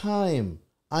real time,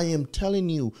 I am telling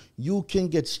you, you can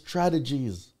get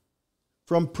strategies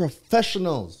from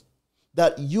professionals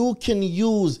that you can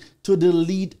use to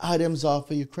delete items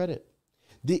off of your credit.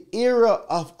 The era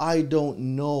of I don't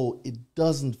know, it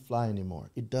doesn't fly anymore.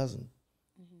 It doesn't.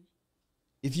 Mm-hmm.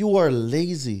 If you are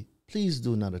lazy, please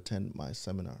do not attend my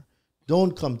seminar.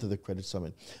 Don't come to the Credit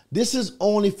Summit. This is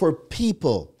only for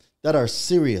people that are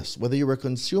serious, whether you're a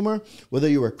consumer, whether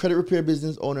you're a credit repair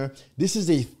business owner, this is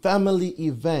a family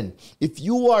event. If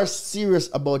you are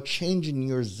serious about changing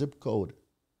your zip code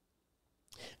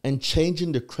and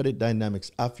changing the credit dynamics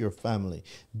of your family,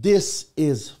 this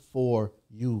is for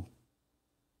you.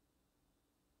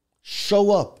 Show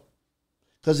up.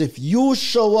 Because if you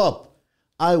show up,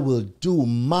 I will do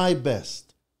my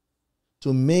best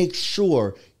to make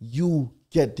sure you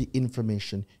get the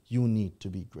information you need to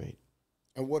be great.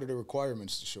 And what are the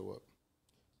requirements to show up?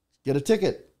 Get a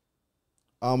ticket.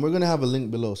 We're going to have a link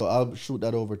below, so I'll shoot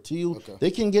that over to you. Okay. They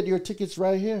can get your tickets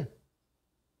right here.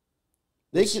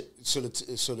 So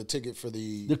the ticket for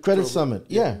the credit summit,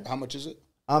 yeah. How much is it?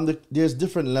 There's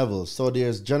different levels. So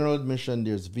there's general admission,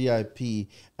 there's VIP,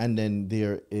 and then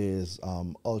there is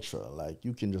ultra. Like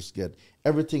you can just get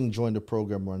everything. Join the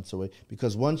program once away,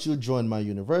 because once you join my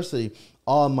university,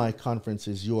 all my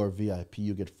conferences, you are VIP.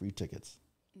 You get free tickets,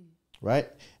 right?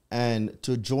 And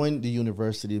to join the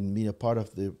university and be a part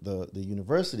of the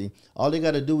university, all they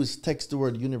got to do is text the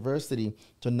word university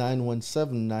to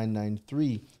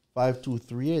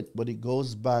 917-993-5238. But it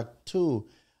goes back to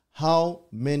how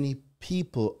many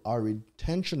people are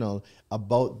intentional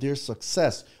about their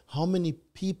success. How many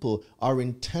people are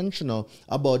intentional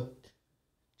about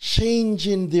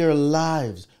changing their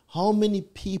lives? How many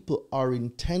people are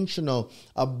intentional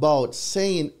about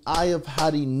saying, I have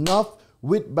had enough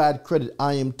with bad credit.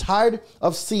 I am tired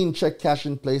of seeing check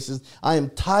cashing places. I am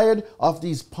tired of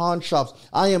these pawn shops.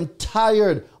 I am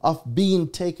tired of being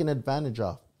taken advantage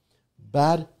of.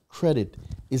 Bad credit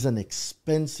is an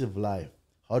expensive life.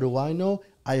 How do I know?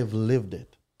 I have lived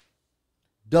it.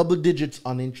 Double digits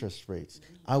on interest rates.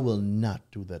 I will not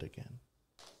do that again.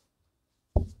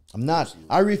 I'm not.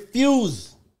 I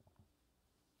refuse.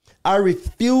 I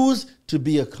refuse to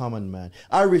be a common man.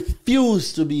 I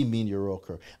refuse to be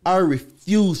mediocre. I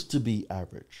refuse to be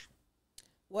average.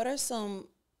 What is a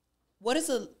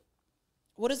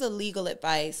legal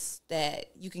advice that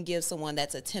you can give someone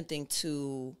that's attempting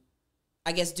to,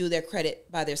 I guess, do their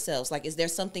credit by themselves? Like, is there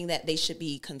something that they should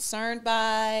be concerned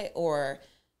by, or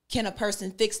can a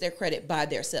person fix their credit by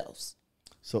themselves?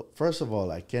 So first of all,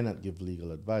 I cannot give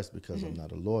legal advice because I'm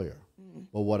not a lawyer.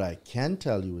 But what I can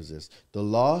tell you is this. The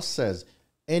law says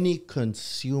any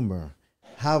consumer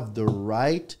have the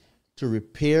right to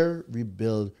repair,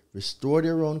 rebuild, restore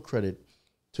their own credit,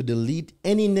 to delete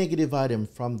any negative item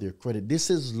from their credit. This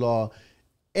is law.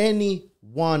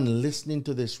 Anyone listening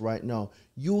to this right now,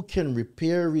 you can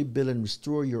repair, rebuild, and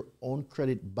restore your own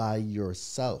credit by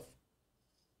yourself.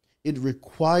 It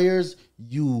requires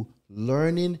you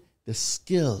learning the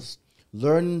skills,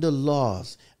 learning the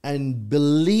laws, and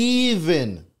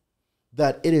believing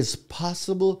that it is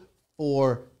possible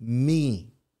for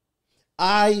me.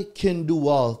 I can do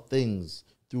all things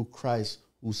through Christ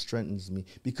who strengthens me.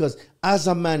 Because as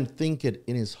a man thinketh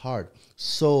in his heart,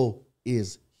 so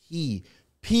is he.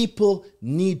 People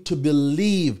need to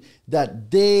believe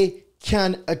that they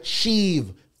can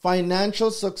achieve financial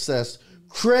success,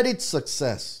 credit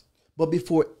success. But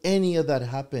before any of that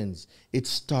happens, it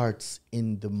starts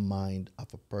in the mind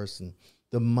of a person.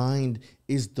 The mind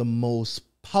is the most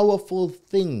powerful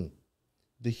thing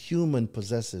the human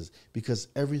possesses, because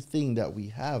everything that we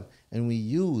have and we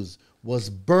use was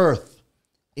birthed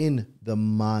in the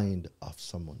mind of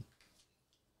someone.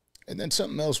 And then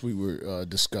something else we were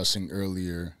discussing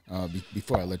earlier,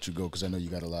 before I let you go, because I know you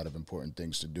got a lot of important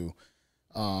things to do,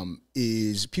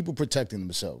 is people protecting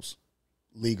themselves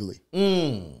legally.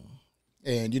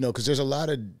 And, because there's a lot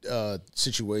of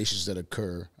situations that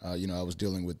occur. I was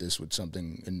dealing with this with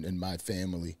something in my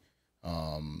family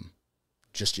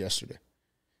just yesterday.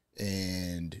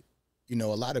 And, a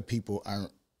lot of people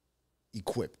aren't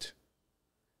equipped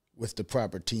with the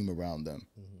proper team around them.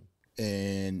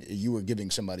 And you were giving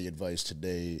somebody advice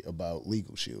today about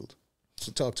Legal Shield.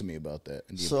 So talk to me about that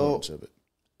and the importance of it.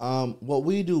 What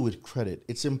we do with credit,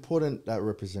 it's important that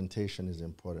representation is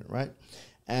important, right?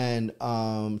 And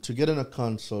to get on a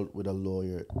consult with a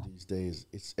lawyer these days,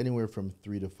 it's anywhere from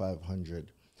 $300 to $500.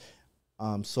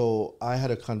 So I had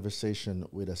a conversation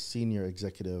with a senior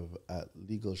executive at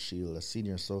Legal Shield, a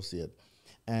senior associate,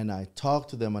 and I talked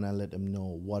to them and I let them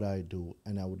know what I do,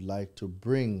 and I would like to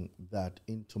bring that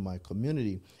into my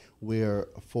community, where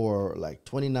for like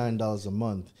 $29 a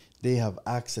month, they have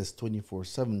access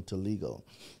 24/7 to legal.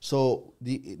 So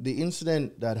the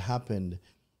incident that happened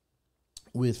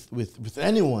with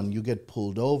anyone, you get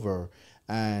pulled over,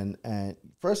 and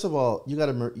first of all, you got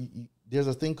to there's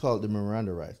a thing called the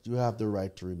Miranda rights. You have the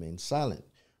right to remain silent,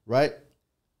 right?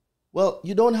 Well,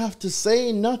 you don't have to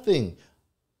say nothing.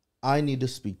 I need to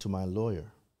speak to my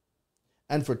lawyer.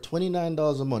 And for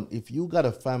 $29 a month, if you got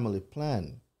a family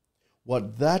plan,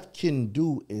 What that can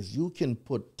do is you can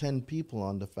put 10 people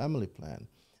on the family plan,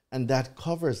 and that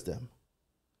covers them,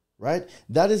 right?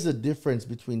 That is the difference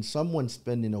between someone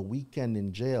spending a weekend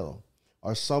in jail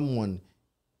or someone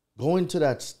going to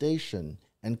that station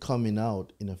and coming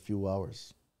out in a few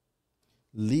hours.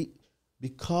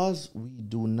 Because we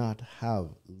do not have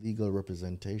legal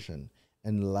representation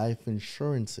and life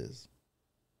insurances,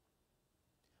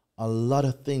 a lot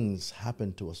of things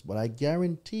happen to us. But I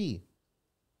guarantee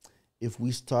if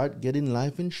we start getting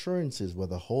life insurances,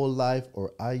 whether whole life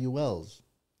or IULs,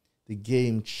 the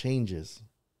game changes.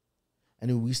 And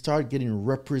if we start getting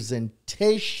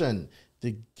representation,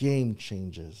 the game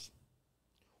changes.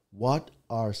 What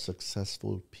are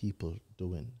successful people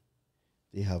doing?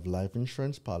 They have life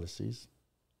insurance policies.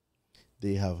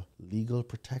 They have legal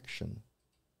protection.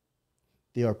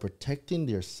 They are protecting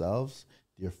themselves,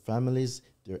 their families,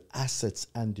 their assets,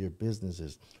 and their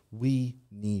businesses. We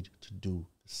need to do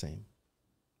the same.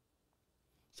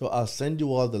 So I'll send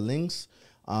you all the links.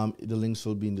 The links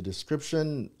will be in the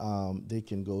description. They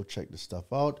can go check the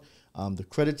stuff out. The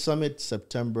Credit Summit,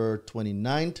 September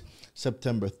 29th,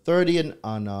 September 30th,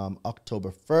 on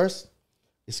October 1st.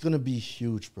 It's going to be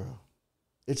huge, bro.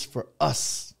 It's for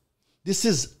us. This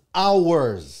is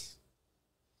ours.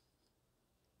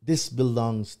 This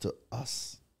belongs to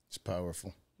us. It's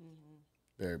powerful.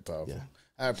 Very powerful. Yeah.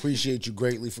 I appreciate you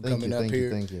greatly for coming up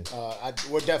here. Thank you.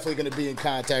 We're definitely going to be in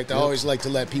contact. I always like to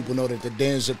let people know that the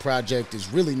Danza Project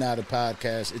is really not a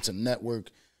podcast. It's a network.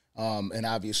 And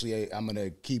obviously, I'm going to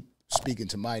keep speaking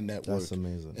to my network. That's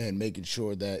amazing. And making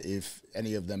sure that if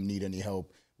any of them need any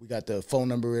help, we got the phone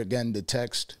number again, the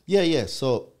text. Yeah.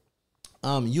 So,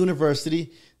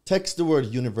 university, text the word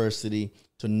university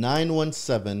to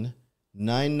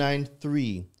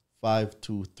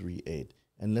 917-993-5238.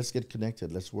 And let's get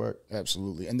connected. Let's work.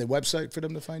 Absolutely. And the website for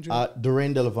them to find you?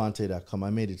 DurainDeLevante.com. I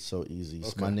made it so easy.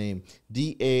 It's my name.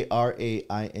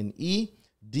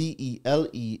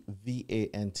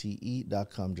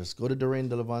 DarainEDelevante.com. Just go to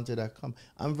DurainDeLevante.com.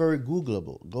 I'm very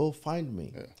Googleable. Go find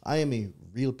me. Yeah. I am a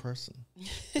real person.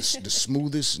 The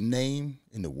smoothest name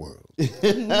in the world.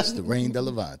 It's Durain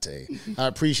DeLevante. I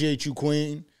appreciate you,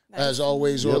 Queen. As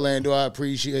always, Orlando, I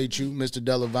appreciate you. Mr.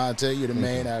 DeLevante, you're the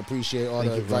man. I appreciate all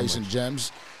the advice and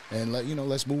gems. And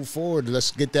let's move forward.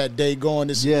 Let's get that day going.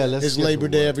 It's Labor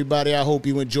Day, everybody. I hope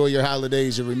you enjoy your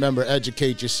holidays. And remember,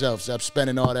 educate yourself. Stop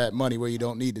spending all that money where you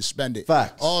don't need to spend it.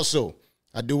 Facts. Also,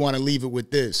 I do want to leave it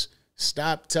with this.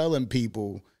 Stop telling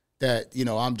people that,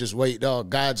 I'm just waiting. Oh,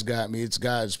 God's got me. It's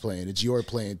God's plan. It's your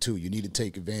plan, too. You need to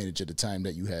take advantage of the time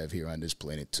that you have here on this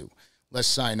planet, too. Let's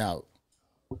sign out.